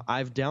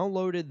 I've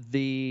downloaded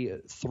the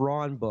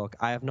Thrawn book.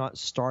 I have not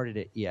started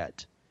it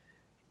yet,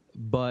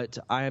 but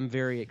I am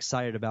very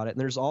excited about it. And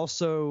there's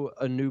also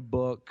a new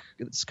book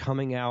that's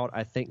coming out,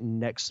 I think,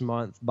 next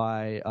month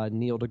by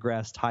Neil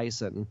deGrasse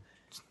Tyson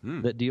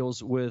that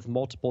deals with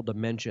multiple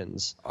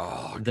dimensions.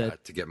 Oh, I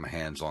got to get my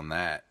hands on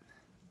that.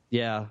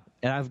 Yeah,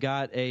 and I've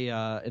got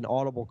an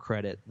Audible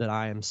credit that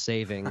I am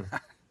saving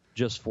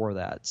just for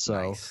that.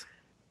 So nice.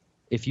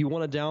 If you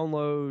want to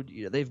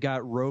download, they've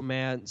got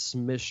romance,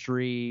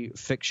 mystery,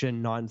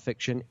 fiction,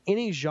 nonfiction,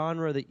 any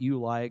genre that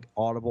you like,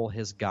 Audible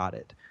has got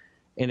it.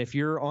 And if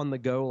you're on the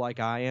go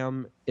like I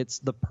am, it's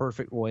the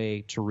perfect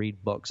way to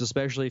read books,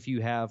 especially if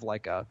you have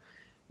like a,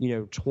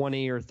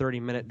 20 or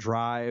 30-minute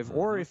drive,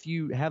 or if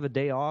you have a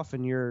day off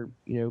and you're,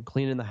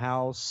 cleaning the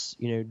house,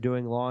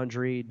 doing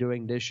laundry,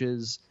 doing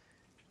dishes.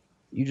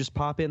 You just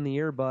pop in the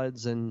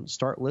earbuds and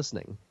start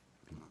listening.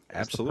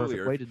 That's Absolutely.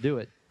 the perfect way to do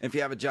it. If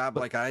you have a job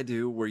like I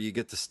do where you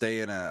get to stay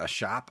in a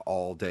shop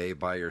all day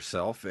by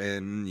yourself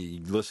and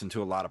you listen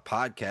to a lot of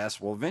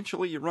podcasts, well,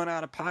 eventually you run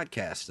out of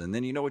podcasts. And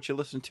then you know what you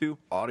listen to?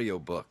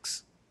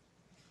 Audiobooks.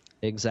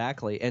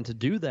 Exactly. And to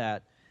do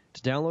that,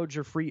 to download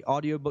your free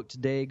audiobook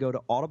today, go to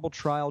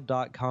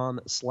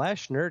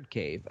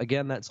audibletrial.com/nerdcave.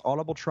 Again, that's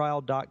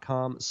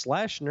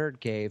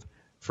audibletrial.com/nerdcave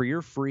for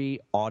your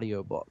free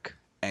audiobook.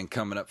 And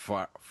coming up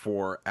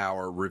for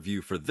our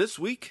review for this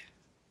week...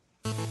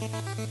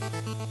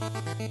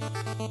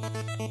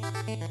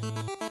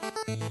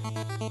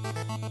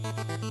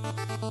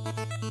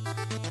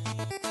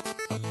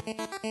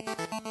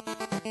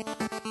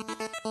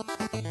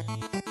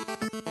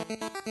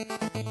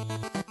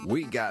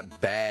 we got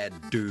Bad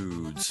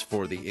Dudes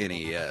for the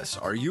NES.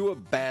 Are you a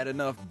bad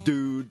enough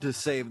dude to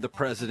save the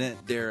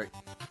president, Derek?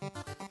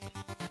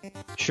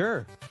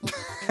 Sure.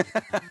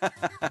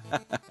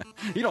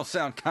 You don't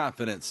sound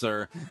confident,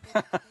 sir.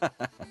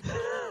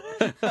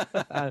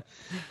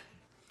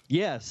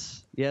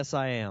 Yes,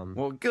 I am.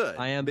 Well, good.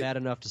 I am bad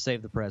enough to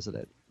save the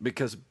president.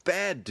 Because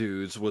Bad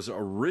Dudes was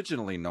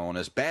originally known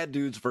as Bad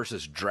Dudes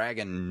versus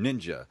Dragon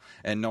Ninja,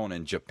 and known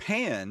in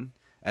Japan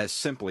as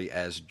simply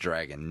as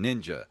Dragon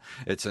Ninja.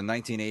 It's a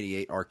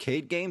 1988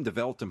 arcade game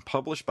developed and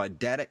published by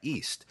Data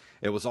East.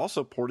 It was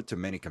also ported to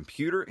many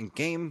computer and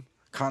game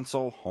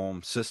console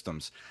home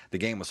systems. The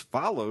game was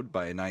followed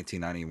by a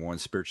 1991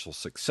 spiritual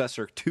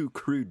successor to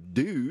Crude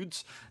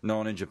Dudes,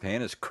 known in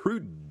Japan as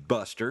Crude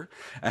Buster.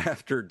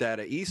 After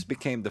Data East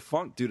became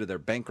defunct due to their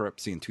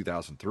bankruptcy in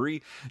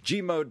 2003,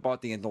 Gmode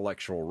bought the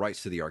intellectual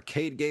rights to the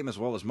arcade game as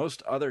well as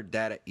most other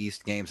Data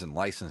East games and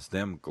licensed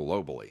them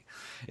globally.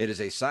 It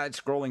is a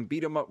side-scrolling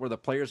beat-em-up where the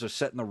players are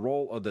set in the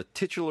role of the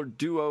titular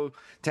duo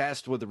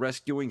tasked with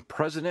rescuing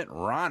President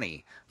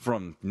Ronnie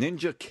from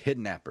ninja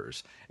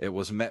kidnappers. It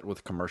was met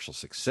with commercial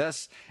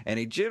success and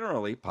a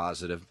generally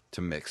positive to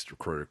mixed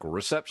critical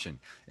reception.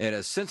 It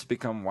has since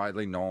become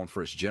widely known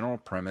for its general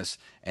premise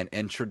and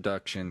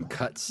introduction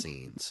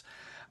cutscenes.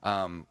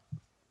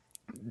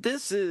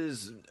 This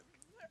is...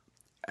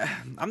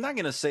 I'm not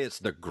going to say it's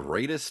the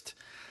greatest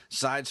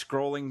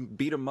side-scrolling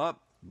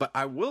beat-em-up, but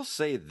I will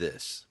say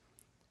this.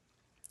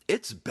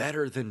 It's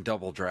better than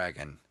Double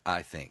Dragon,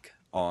 I think,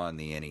 on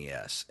the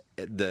NES.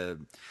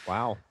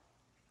 Wow.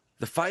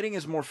 The fighting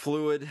is more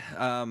fluid.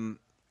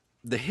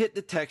 The hit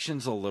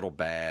detection's a little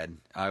bad,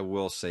 I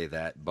will say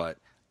that, but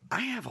I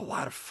have a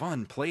lot of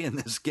fun playing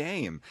this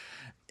game.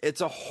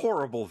 It's a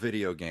horrible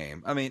video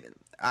game. I mean,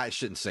 I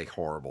shouldn't say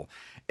horrible.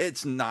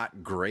 It's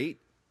not great,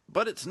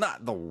 but it's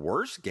not the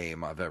worst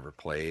game I've ever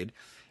played.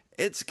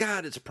 It's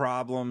got its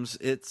problems.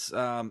 It's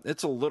a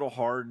little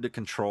hard to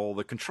control.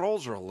 The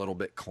controls are a little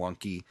bit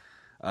clunky.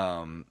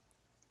 But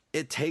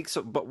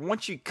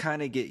once you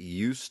kind of get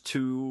used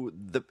to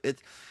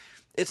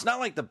it's not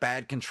like the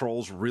bad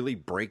controls really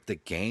break the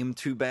game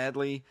too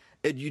badly.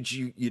 You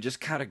just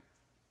kind of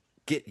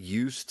get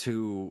used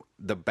to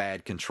the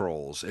bad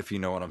controls, if you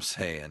know what I'm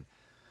saying.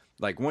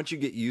 Like once you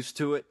get used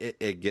to it,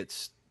 it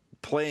gets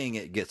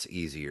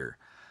easier.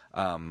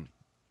 I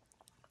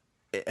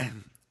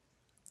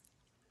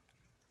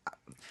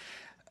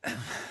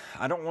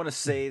don't want to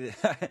say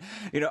that,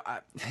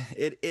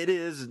 it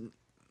is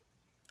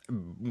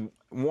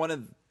one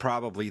of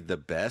probably the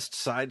best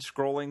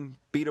side-scrolling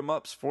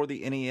beat-em-ups for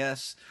the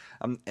NES,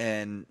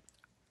 and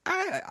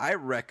I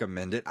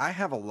recommend it. I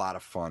have a lot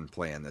of fun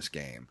playing this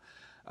game,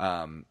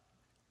 and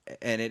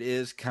it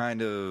is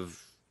kind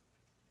of,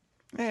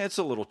 it's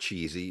a little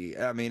cheesy.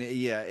 I mean,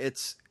 yeah,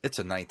 it's a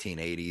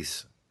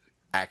 1980s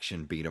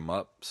action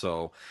beat-em-up,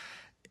 so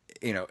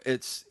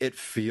it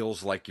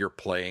feels like you're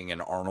playing an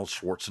Arnold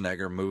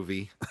Schwarzenegger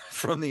movie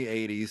from the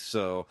 80s.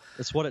 So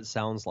it's what it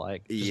sounds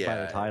like, just by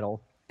the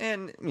title.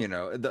 And,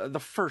 the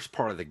first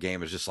part of the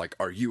game is just like,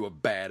 are you a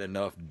bad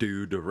enough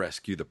dude to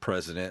rescue the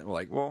president? We're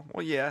like, well,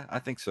 yeah, I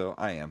think so.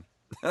 I am.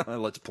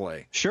 Let's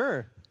play.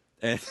 Sure.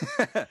 And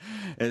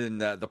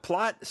the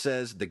plot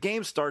says the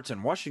game starts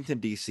in Washington,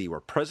 D.C., where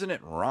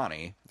President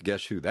Ronnie,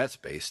 guess who that's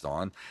based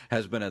on,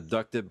 has been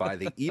abducted by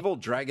the evil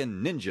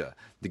dragon Ninja.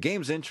 The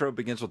game's intro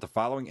begins with the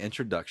following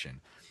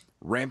introduction.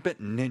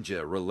 Rampant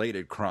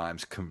ninja-related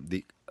crimes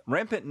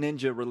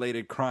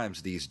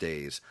these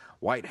days.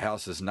 White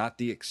House is not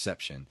the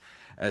exception.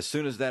 As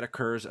soon as that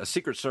occurs, a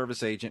Secret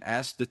Service agent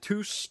asks the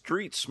two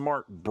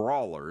street-smart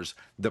brawlers,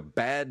 the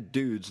bad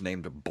dudes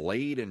named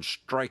Blade and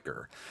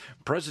Stryker.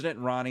 President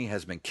Ronnie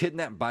has been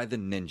kidnapped by the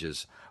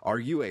ninjas. Are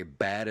you a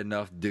bad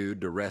enough dude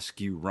to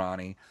rescue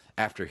Ronnie?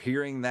 After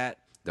hearing that,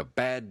 the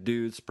bad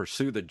dudes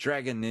pursue the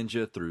Dragon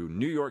Ninja through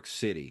New York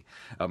City.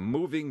 A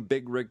moving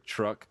big rig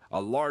truck, a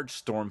large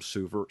storm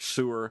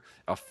sewer,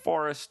 a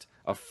forest,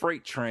 a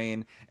freight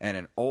train, and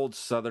an old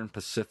Southern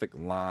Pacific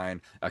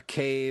line, a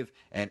cave,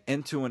 and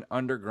into an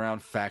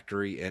underground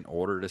factory in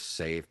order to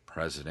save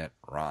President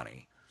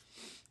Ronnie.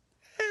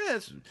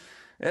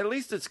 At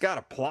least it's got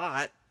a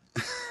plot.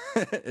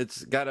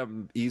 It's got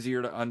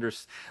easier to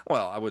understand.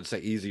 Well, I wouldn't say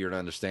easier to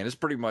understand. It's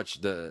pretty much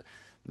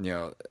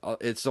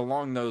it's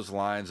along those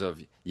lines of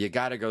you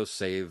got to go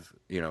save,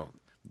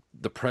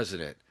 the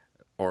president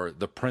or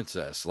the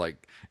princess.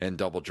 Like in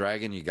Double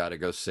Dragon, you got to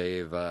go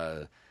save,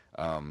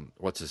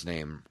 what's his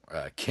name?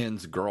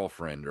 Ken's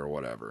girlfriend or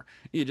whatever.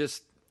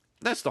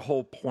 That's the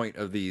whole point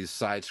of these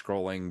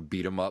side-scrolling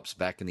beat-em-ups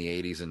back in the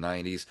 80s and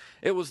 90s.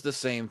 It was the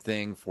same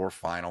thing for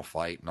Final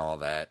Fight and all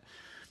that.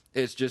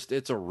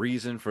 It's a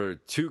reason for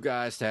two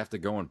guys to have to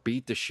go and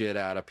beat the shit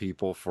out of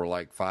people for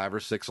like 5 or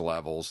 6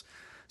 levels,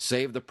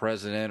 save the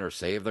president or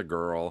save the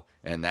girl,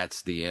 and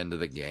that's the end of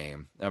the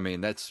game. I mean,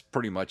 that's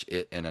pretty much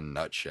it in a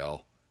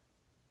nutshell.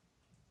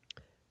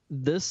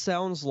 This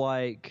sounds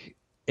like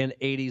an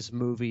 80s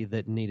movie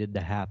that needed to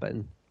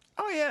happen.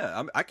 Oh,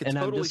 yeah. I could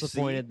totally I'm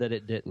disappointed that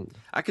it didn't.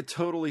 I could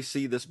totally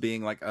see this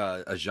being like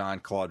a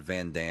Jean-Claude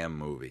Van Damme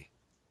movie.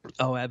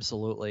 Oh,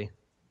 absolutely.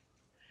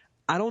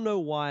 I don't know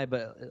why,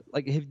 but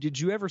did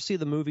you ever see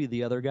the movie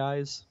The Other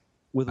Guys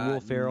with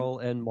Will Ferrell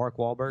and Mark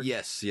Wahlberg?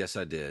 Yes,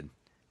 I did.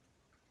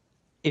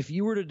 If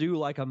you were to do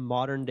like a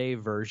modern day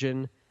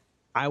version,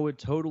 I would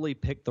totally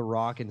pick The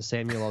Rock and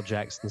Samuel L.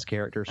 Jackson's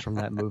characters from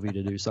that movie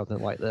to do something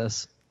like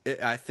this.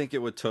 I think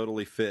it would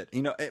totally fit.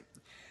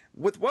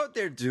 With what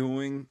they're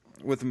doing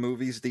with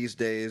movies these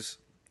days,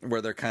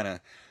 where they're kind of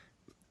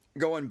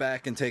going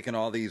back and taking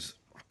all these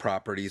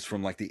properties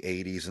from like the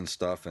 80s and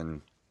stuff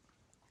and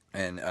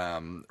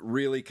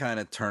really kind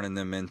of turning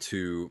them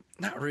into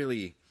not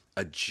really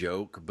a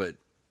joke, but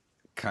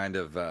kind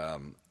of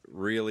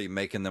really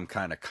making them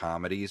kind of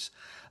comedies.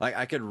 Like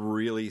I could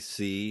really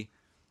see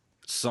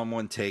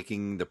someone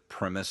taking the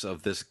premise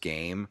of this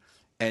game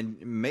and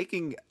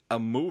making a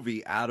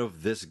movie out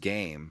of this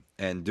game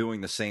and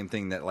doing the same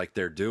thing that like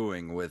they're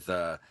doing with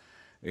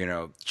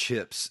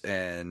Chips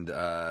and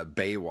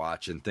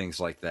Baywatch and things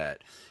like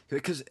that.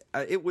 Because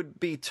it would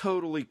be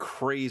totally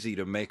crazy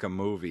to make a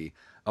movie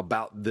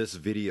about this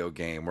video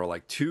game where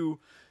like two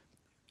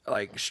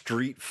like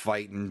street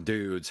fighting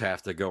dudes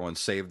have to go and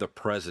save the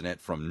president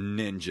from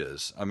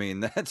ninjas. I mean,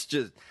 that's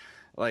just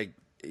like,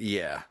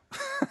 yeah.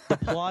 The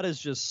plot is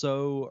just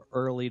so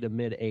early to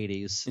mid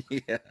 80s.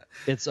 Yeah.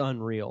 It's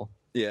unreal.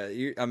 Yeah.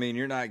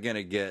 You're not going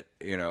to get,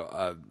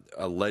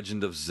 a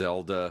Legend of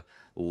Zelda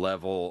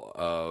level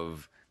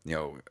of,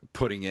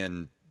 putting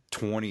in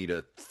 20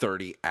 to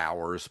 30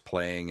 hours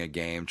playing a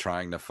game,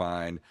 trying to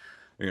find,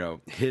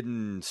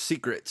 hidden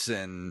secrets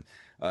and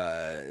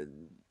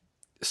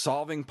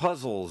solving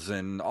puzzles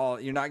and all.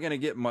 You're not going to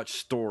get much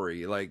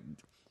story. Like,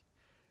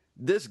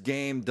 this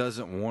game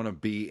doesn't want to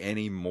be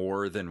any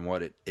more than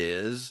what it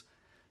is.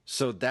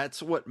 So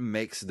that's what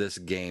makes this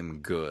game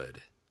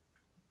good.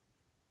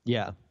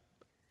 Yeah.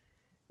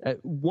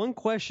 One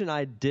question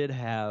I did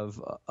have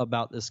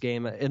about this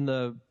game, in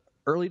the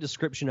early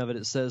description of it,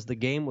 it says the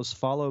game was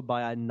followed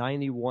by a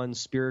 91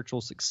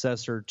 spiritual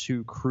successor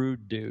to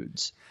Crude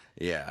Dudes.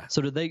 Yeah.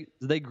 So did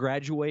they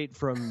graduate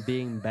from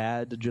being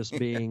bad to just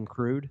being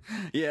crude?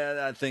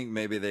 Yeah, I think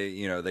maybe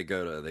they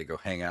go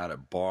hang out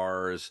at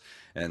bars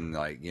and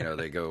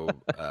they go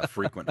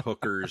frequent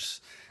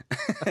hookers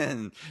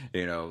and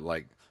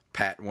like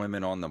pat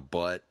women on the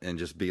butt and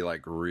just be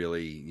like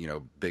really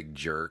big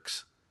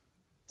jerks.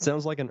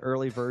 Sounds like an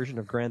early version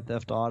of Grand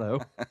Theft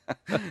Auto.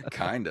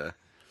 Kinda.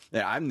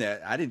 Yeah,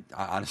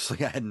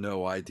 I had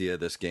no idea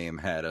this game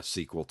had a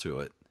sequel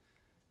to it.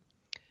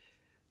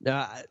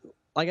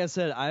 Like I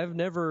said, I'd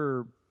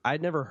never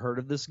heard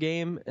of this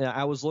game.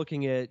 I was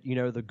looking at,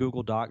 the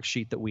Google Docs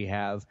sheet that we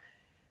have,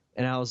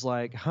 and I was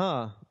like,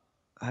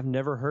 I've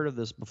never heard of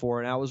this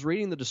before. And I was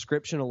reading the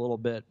description a little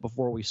bit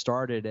before we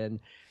started, and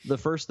the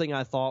first thing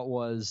I thought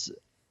was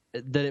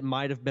that it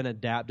might have been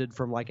adapted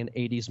from like an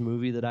 80s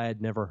movie that I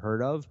had never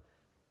heard of.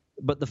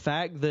 But the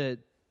fact that,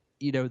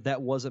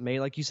 that wasn't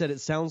made, like you said,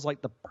 it sounds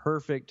like the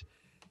perfect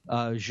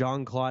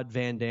Jean-Claude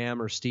Van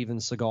Damme or Steven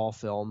Seagal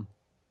film.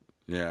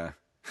 Yeah.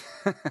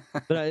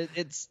 But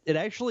it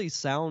actually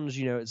sounds,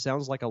 it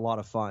sounds like a lot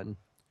of fun.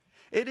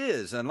 It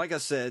is. And like I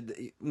said,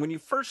 when you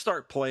first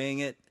start playing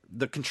it,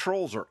 the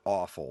controls are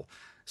awful.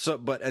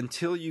 But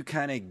until you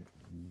kind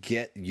of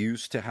get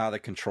used to how the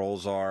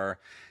controls are,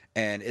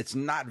 and it's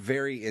not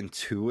very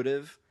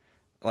intuitive,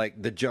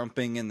 like the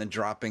jumping and the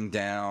dropping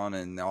down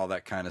and all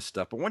that kind of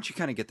stuff. But once you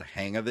kind of get the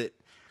hang of it,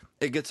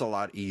 it gets a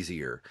lot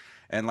easier.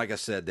 And like I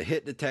said, the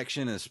hit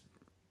detection is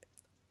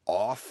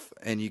off,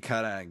 and you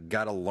kind of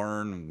got to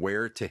learn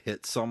where to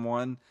hit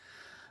someone.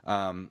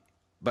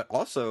 But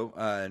also,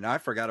 and I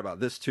forgot about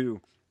this too,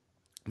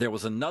 there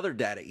was another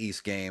Data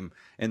East game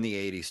in the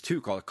 80s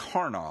too called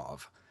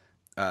Karnov.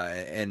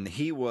 And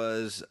he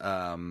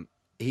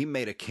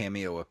made a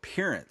cameo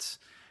appearance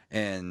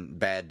in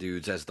Bad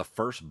Dudes as the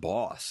first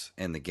boss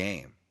in the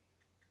game.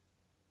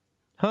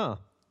 Huh.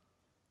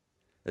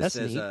 It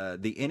says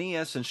the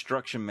NES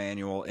instruction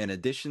manual, in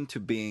addition to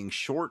being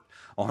short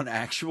on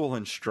actual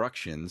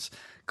instructions,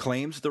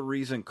 claims the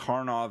reason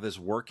Karnov is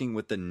working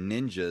with the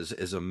ninjas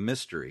is a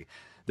mystery.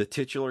 The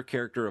titular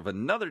character of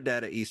another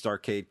Data East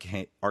arcade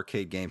game,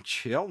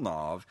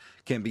 Chelnov,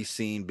 can be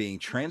seen being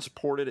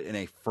transported in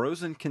a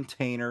frozen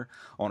container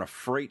on a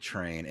freight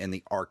train in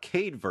the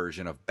arcade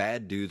version of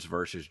Bad Dudes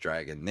vs.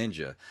 Dragon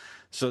Ninja.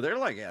 So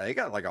they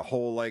got like a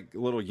whole like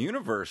little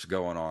universe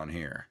going on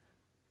here.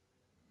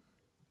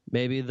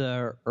 Maybe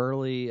the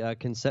early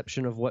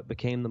conception of what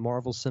became the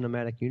Marvel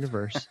Cinematic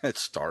Universe. It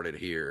started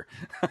here.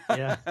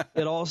 Yeah,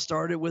 it all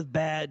started with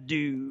Bad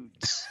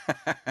Dudes.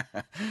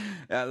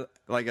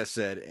 Like I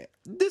said,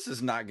 this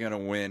is not going to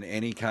win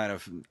any kind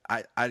of...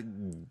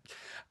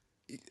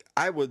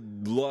 I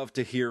would love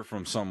to hear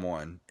from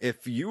someone.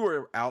 If you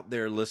are out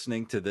there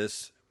listening to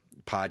this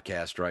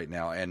podcast right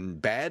now and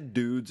Bad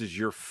Dudes is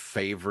your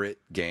favorite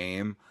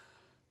game,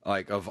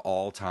 like of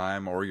all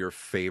time, or your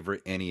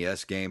favorite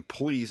NES game,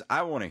 please,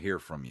 I want to hear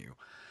from you,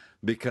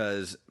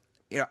 because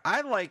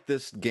I like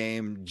this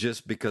game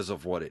just because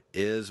of what it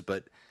is,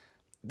 but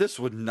this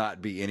would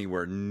not be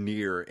anywhere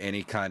near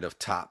any kind of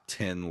top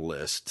 10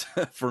 list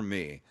for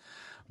me.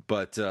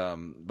 But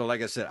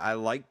like I said, I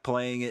like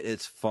playing it.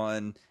 It's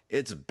fun.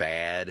 It's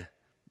bad,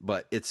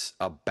 but it's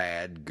a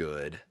bad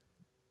good.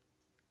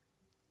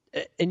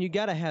 And you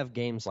got to have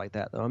games like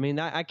that, though. I mean,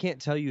 I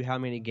can't tell you how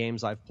many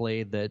games I've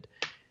played that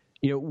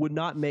would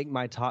not make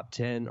my top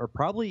 10 or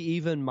probably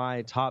even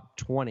my top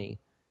 20.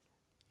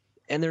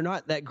 And they're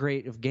not that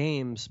great of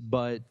games,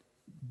 but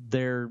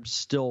they're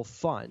still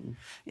fun.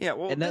 Yeah,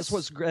 well, and that's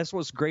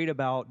what's great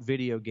about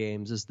video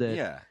games, is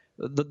that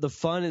the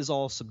fun is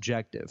all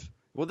subjective.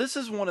 Well, this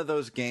is one of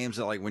those games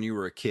that, like, when you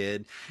were a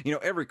kid,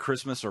 every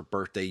Christmas or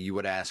birthday, you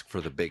would ask for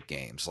the big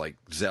games like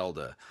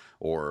Zelda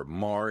or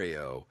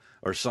Mario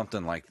or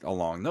something like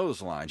along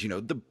those lines.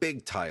 The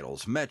big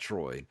titles,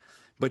 Metroid.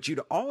 But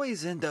you'd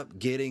always end up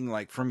getting,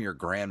 like, from your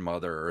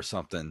grandmother or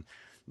something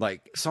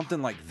like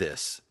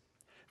this.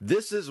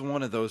 This is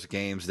one of those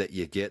games that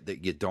you get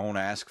that you don't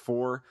ask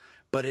for,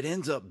 but it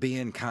ends up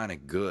being kind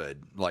of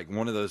good. Like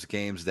one of those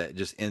games that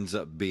just ends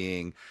up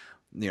being,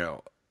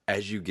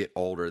 as you get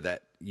older,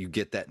 that you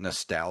get that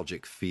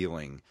nostalgic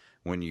feeling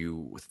when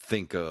you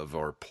think of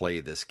or play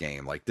this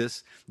game. Like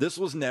this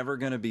was never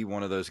going to be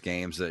one of those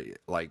games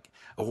that, like,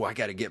 oh, I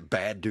got to get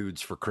Bad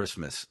Dudes for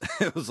Christmas.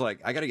 It was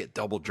like, I got to get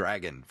Double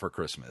Dragon for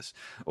Christmas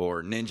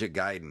or Ninja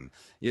Gaiden.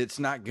 It's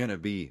not going to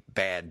be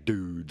Bad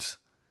Dudes.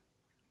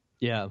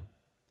 Yeah.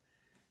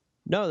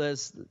 No,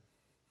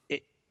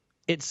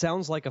 it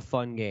sounds like a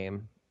fun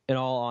game. In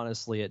all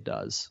honesty, it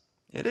does.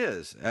 It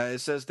is. It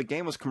says the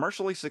game was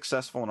commercially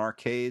successful in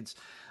arcades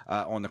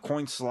on the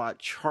coin slot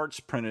charts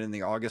printed in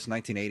the August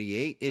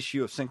 1988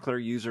 issue of Sinclair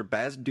User,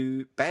 Bad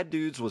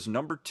Dudes was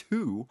number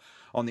 2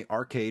 on the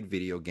arcade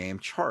video game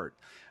chart.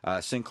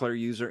 Sinclair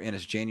User, in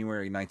its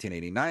January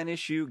 1989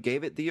 issue,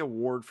 gave it the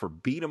award for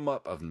Beat 'em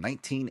Up of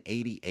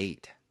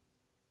 1988.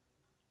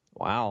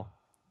 Wow.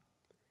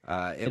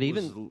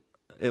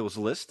 It was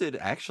listed,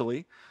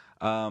 actually,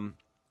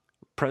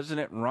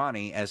 President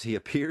Ronnie, as he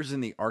appears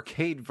in the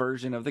arcade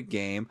version of the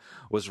game,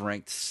 was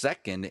ranked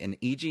second in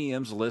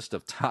EGM's list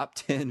of top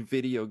 10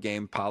 video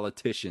game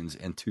politicians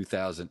in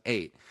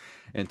 2008.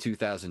 In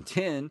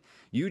 2010,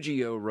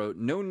 Yu-Gi-Oh! Wrote,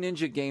 "No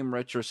Ninja game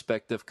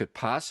retrospective could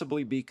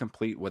possibly be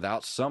complete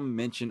without some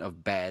mention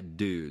of Bad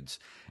Dudes."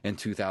 In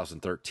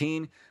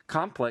 2013,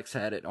 Complex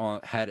had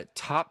it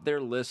top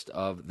their list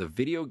of the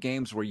video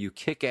games where you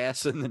kick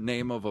ass in the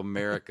name of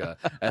America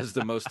as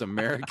the most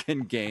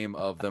American game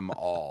of them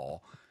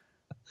all.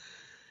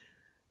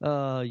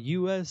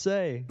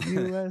 USA.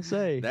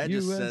 That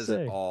just USA. says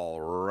it all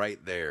right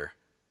there.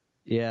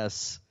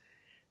 Yes.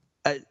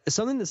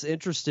 Something that's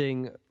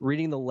interesting,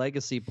 reading the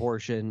legacy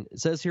portion, it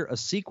says here, a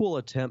sequel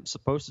attempt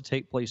supposed to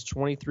take place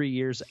 23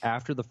 years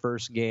after the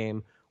first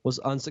game was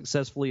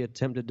unsuccessfully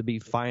attempted to be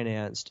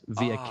financed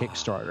via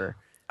Kickstarter.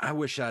 I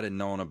wish I'd have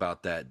known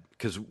about that,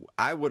 because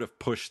I would have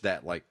pushed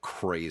that like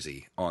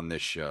crazy on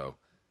this show.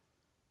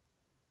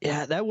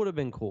 Yeah, that would have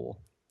been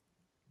cool.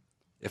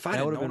 If I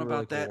had known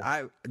about that,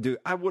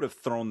 I would have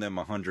thrown them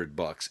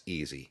 $100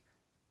 easy.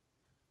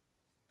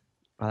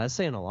 That's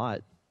saying a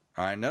lot.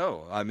 I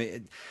know. I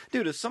mean,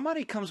 dude, if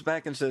somebody comes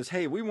back and says,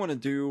 "Hey, we want to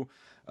do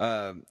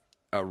a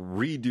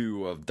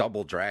redo of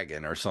Double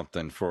Dragon or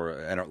something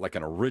for like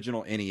an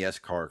original NES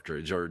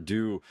cartridge, or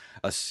do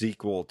a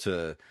sequel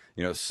to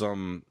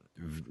some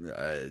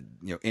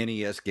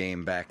NES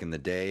game back in the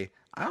day,"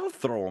 I'll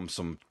throw them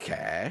some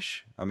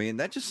cash. I mean,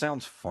 that just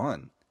sounds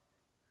fun.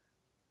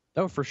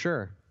 Oh, for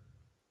sure.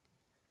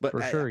 But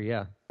for sure,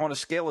 yeah. On a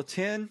scale of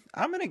 10,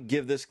 I'm going to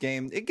give this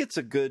game, it gets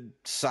a good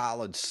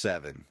solid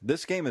 7.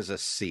 This game is a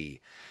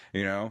C.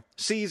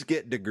 C's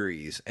get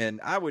degrees,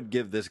 and I would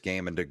give this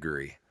game a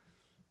degree.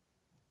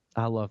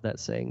 I love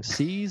that saying.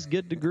 C's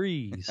get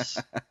degrees.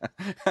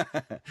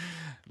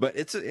 But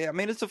it's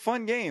a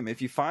fun game.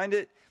 If you find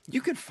it,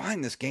 you can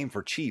find this game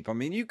for cheap. I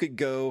mean, you could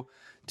go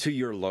to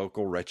your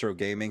local retro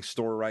gaming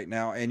store right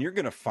now, and you're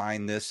going to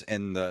find this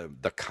in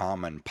the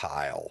common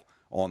pile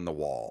on the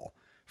wall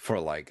for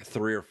like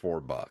 $3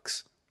 or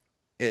 $4.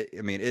 It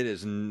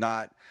is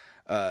not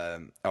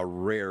a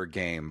rare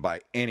game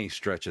by any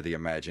stretch of the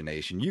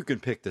imagination. You can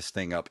pick this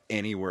thing up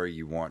anywhere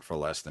you want for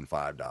less than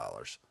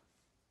 $5.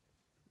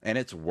 And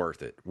it's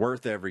worth it.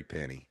 Worth every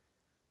penny.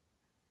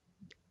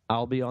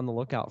 I'll be on the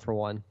lookout for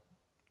one.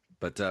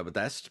 But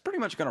that's pretty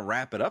much going to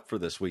wrap it up for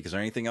this week. Is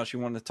there anything else you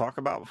wanted to talk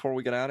about before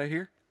we get out of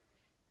here?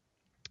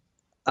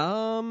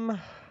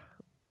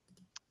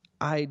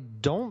 I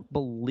don't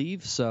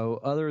believe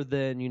so. Other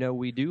than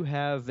we do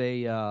have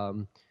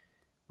a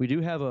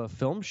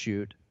film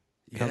shoot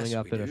coming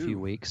up in a few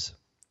weeks.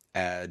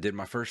 Did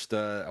my first.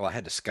 I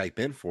had to Skype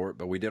in for it,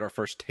 but we did our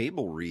first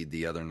table read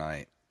the other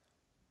night.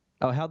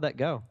 Oh, how'd that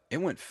go? It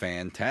went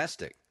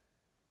fantastic.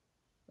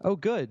 Oh,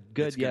 good.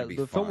 Yeah,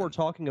 the film we're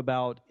talking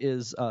about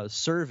is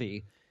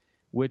Survey,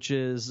 which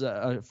is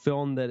a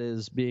film that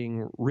is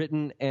being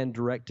written and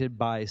directed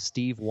by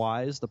Steve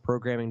Wise, the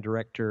programming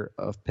director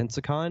of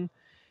Pensacon.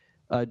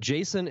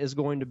 Jason is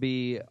going to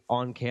be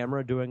on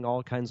camera doing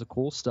all kinds of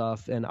cool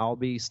stuff, and I'll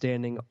be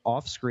standing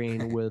off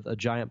screen with a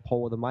giant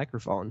pole with a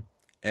microphone.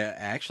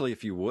 Actually,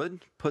 if you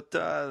would, put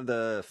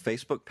the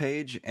Facebook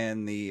page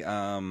and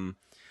the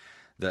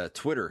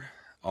Twitter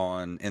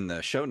in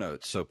the show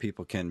notes so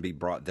people can be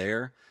brought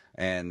there,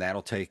 and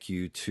that'll take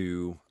you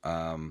to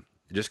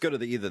just go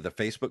to either the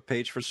Facebook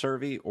page for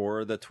Survey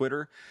or the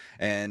Twitter,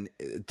 and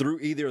through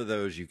either of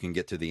those you can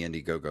get to the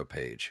Indiegogo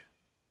page.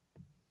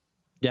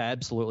 Yeah,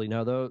 absolutely.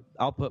 No, though,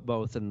 I'll put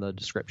both in the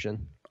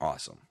description.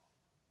 Awesome.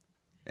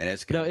 And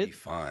it's going to be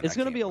fun. It's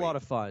going to be a lot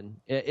of fun.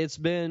 It's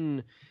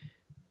been,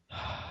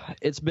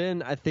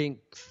 I think,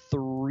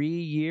 3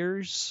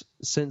 years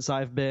since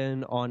I've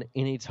been on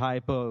any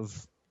type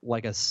of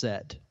like a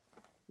set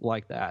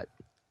like that.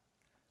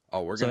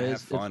 Oh, we're going to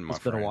have fun, my friend.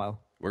 It's been a while.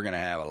 We're going to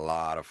have a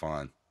lot of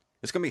fun.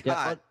 It's going to be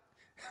hot.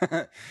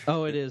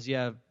 Oh, it is,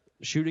 yeah.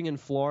 Shooting in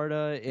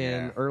Florida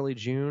in early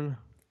June.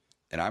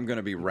 And I'm going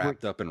to be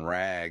wrapped up in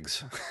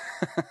rags.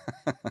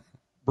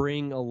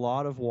 Bring a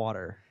lot of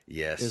water.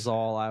 Yes. Is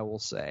all I will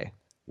say.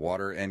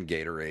 Water and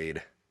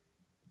Gatorade.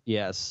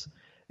 Yes.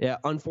 Yeah,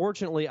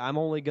 unfortunately, I'm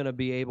only going to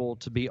be able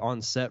to be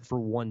on set for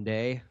one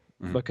day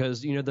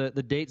because,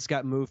 the dates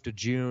got moved to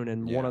June,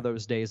 and one of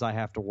those days I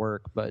have to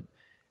work. But,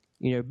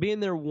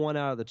 being there 1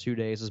 out of the 2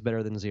 days is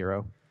better than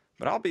 0.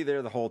 But I'll be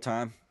there the whole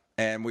time.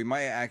 And we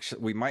might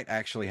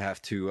actually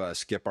have to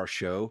skip our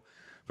show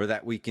for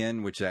that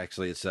weekend, which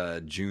actually it's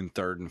June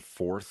 3rd and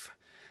 4th.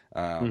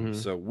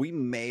 So we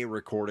may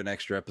record an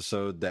extra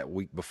episode that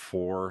week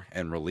before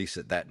and release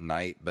it that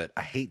night, but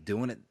I hate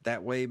doing it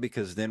that way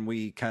because then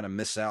we kind of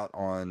miss out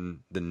on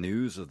the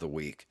news of the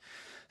week.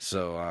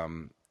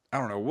 So I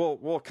don't know.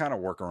 We'll kind of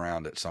work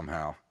around it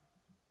somehow.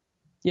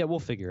 Yeah, we'll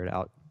figure it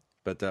out.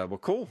 But, well,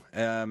 cool.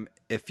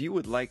 If you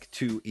would like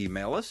to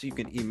email us, you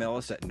can email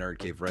us at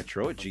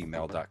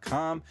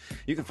nerdcaveretro@gmail.com.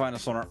 You can find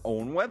us on our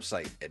own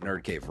website at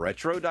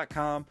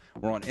nerdcaveretro.com.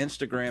 We're on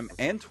Instagram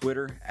and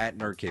Twitter at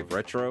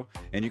nerdcaveretro.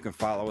 And you can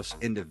follow us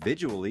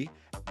individually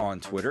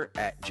on Twitter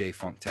at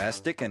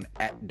jfunktastic and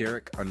at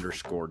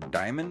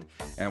Derek_Diamond.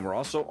 And we're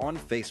also on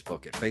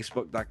Facebook at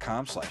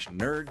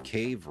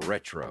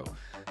facebook.com/nerdcaveretro.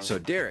 So,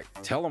 Derek,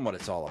 tell them what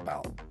it's all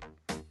about.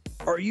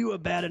 Are you a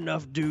bad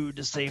enough dude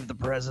to save the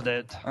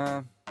president?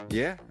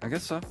 Yeah, I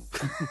guess so.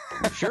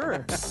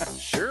 Sure.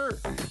 Sure.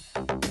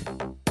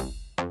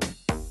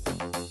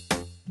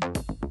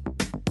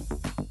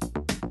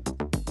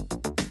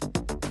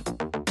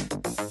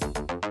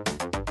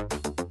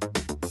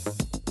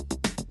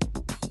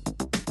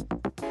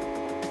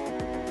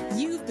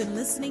 You've been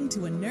listening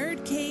to a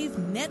Nerd Cave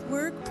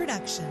Network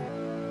production.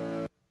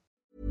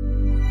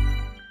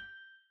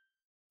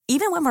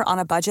 Even when we're on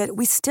a budget,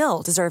 we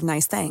still deserve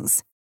nice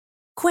things.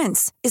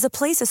 Quince is a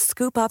place to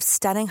scoop up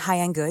stunning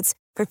high-end goods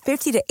for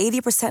 50 to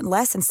 80%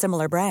 less than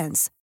similar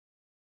brands.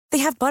 They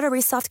have buttery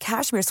soft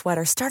cashmere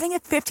sweaters starting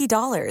at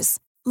 $50,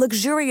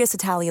 luxurious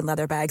Italian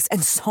leather bags,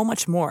 and so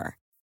much more.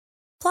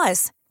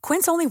 Plus,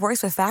 Quince only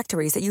works with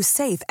factories that use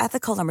safe,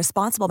 ethical, and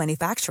responsible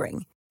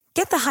manufacturing.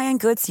 Get the high-end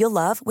goods you'll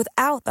love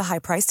without the high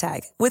price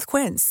tag with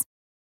Quince.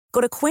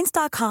 Go to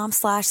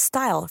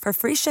quince.com/style for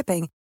free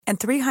shipping and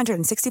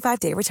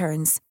 365-day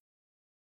returns.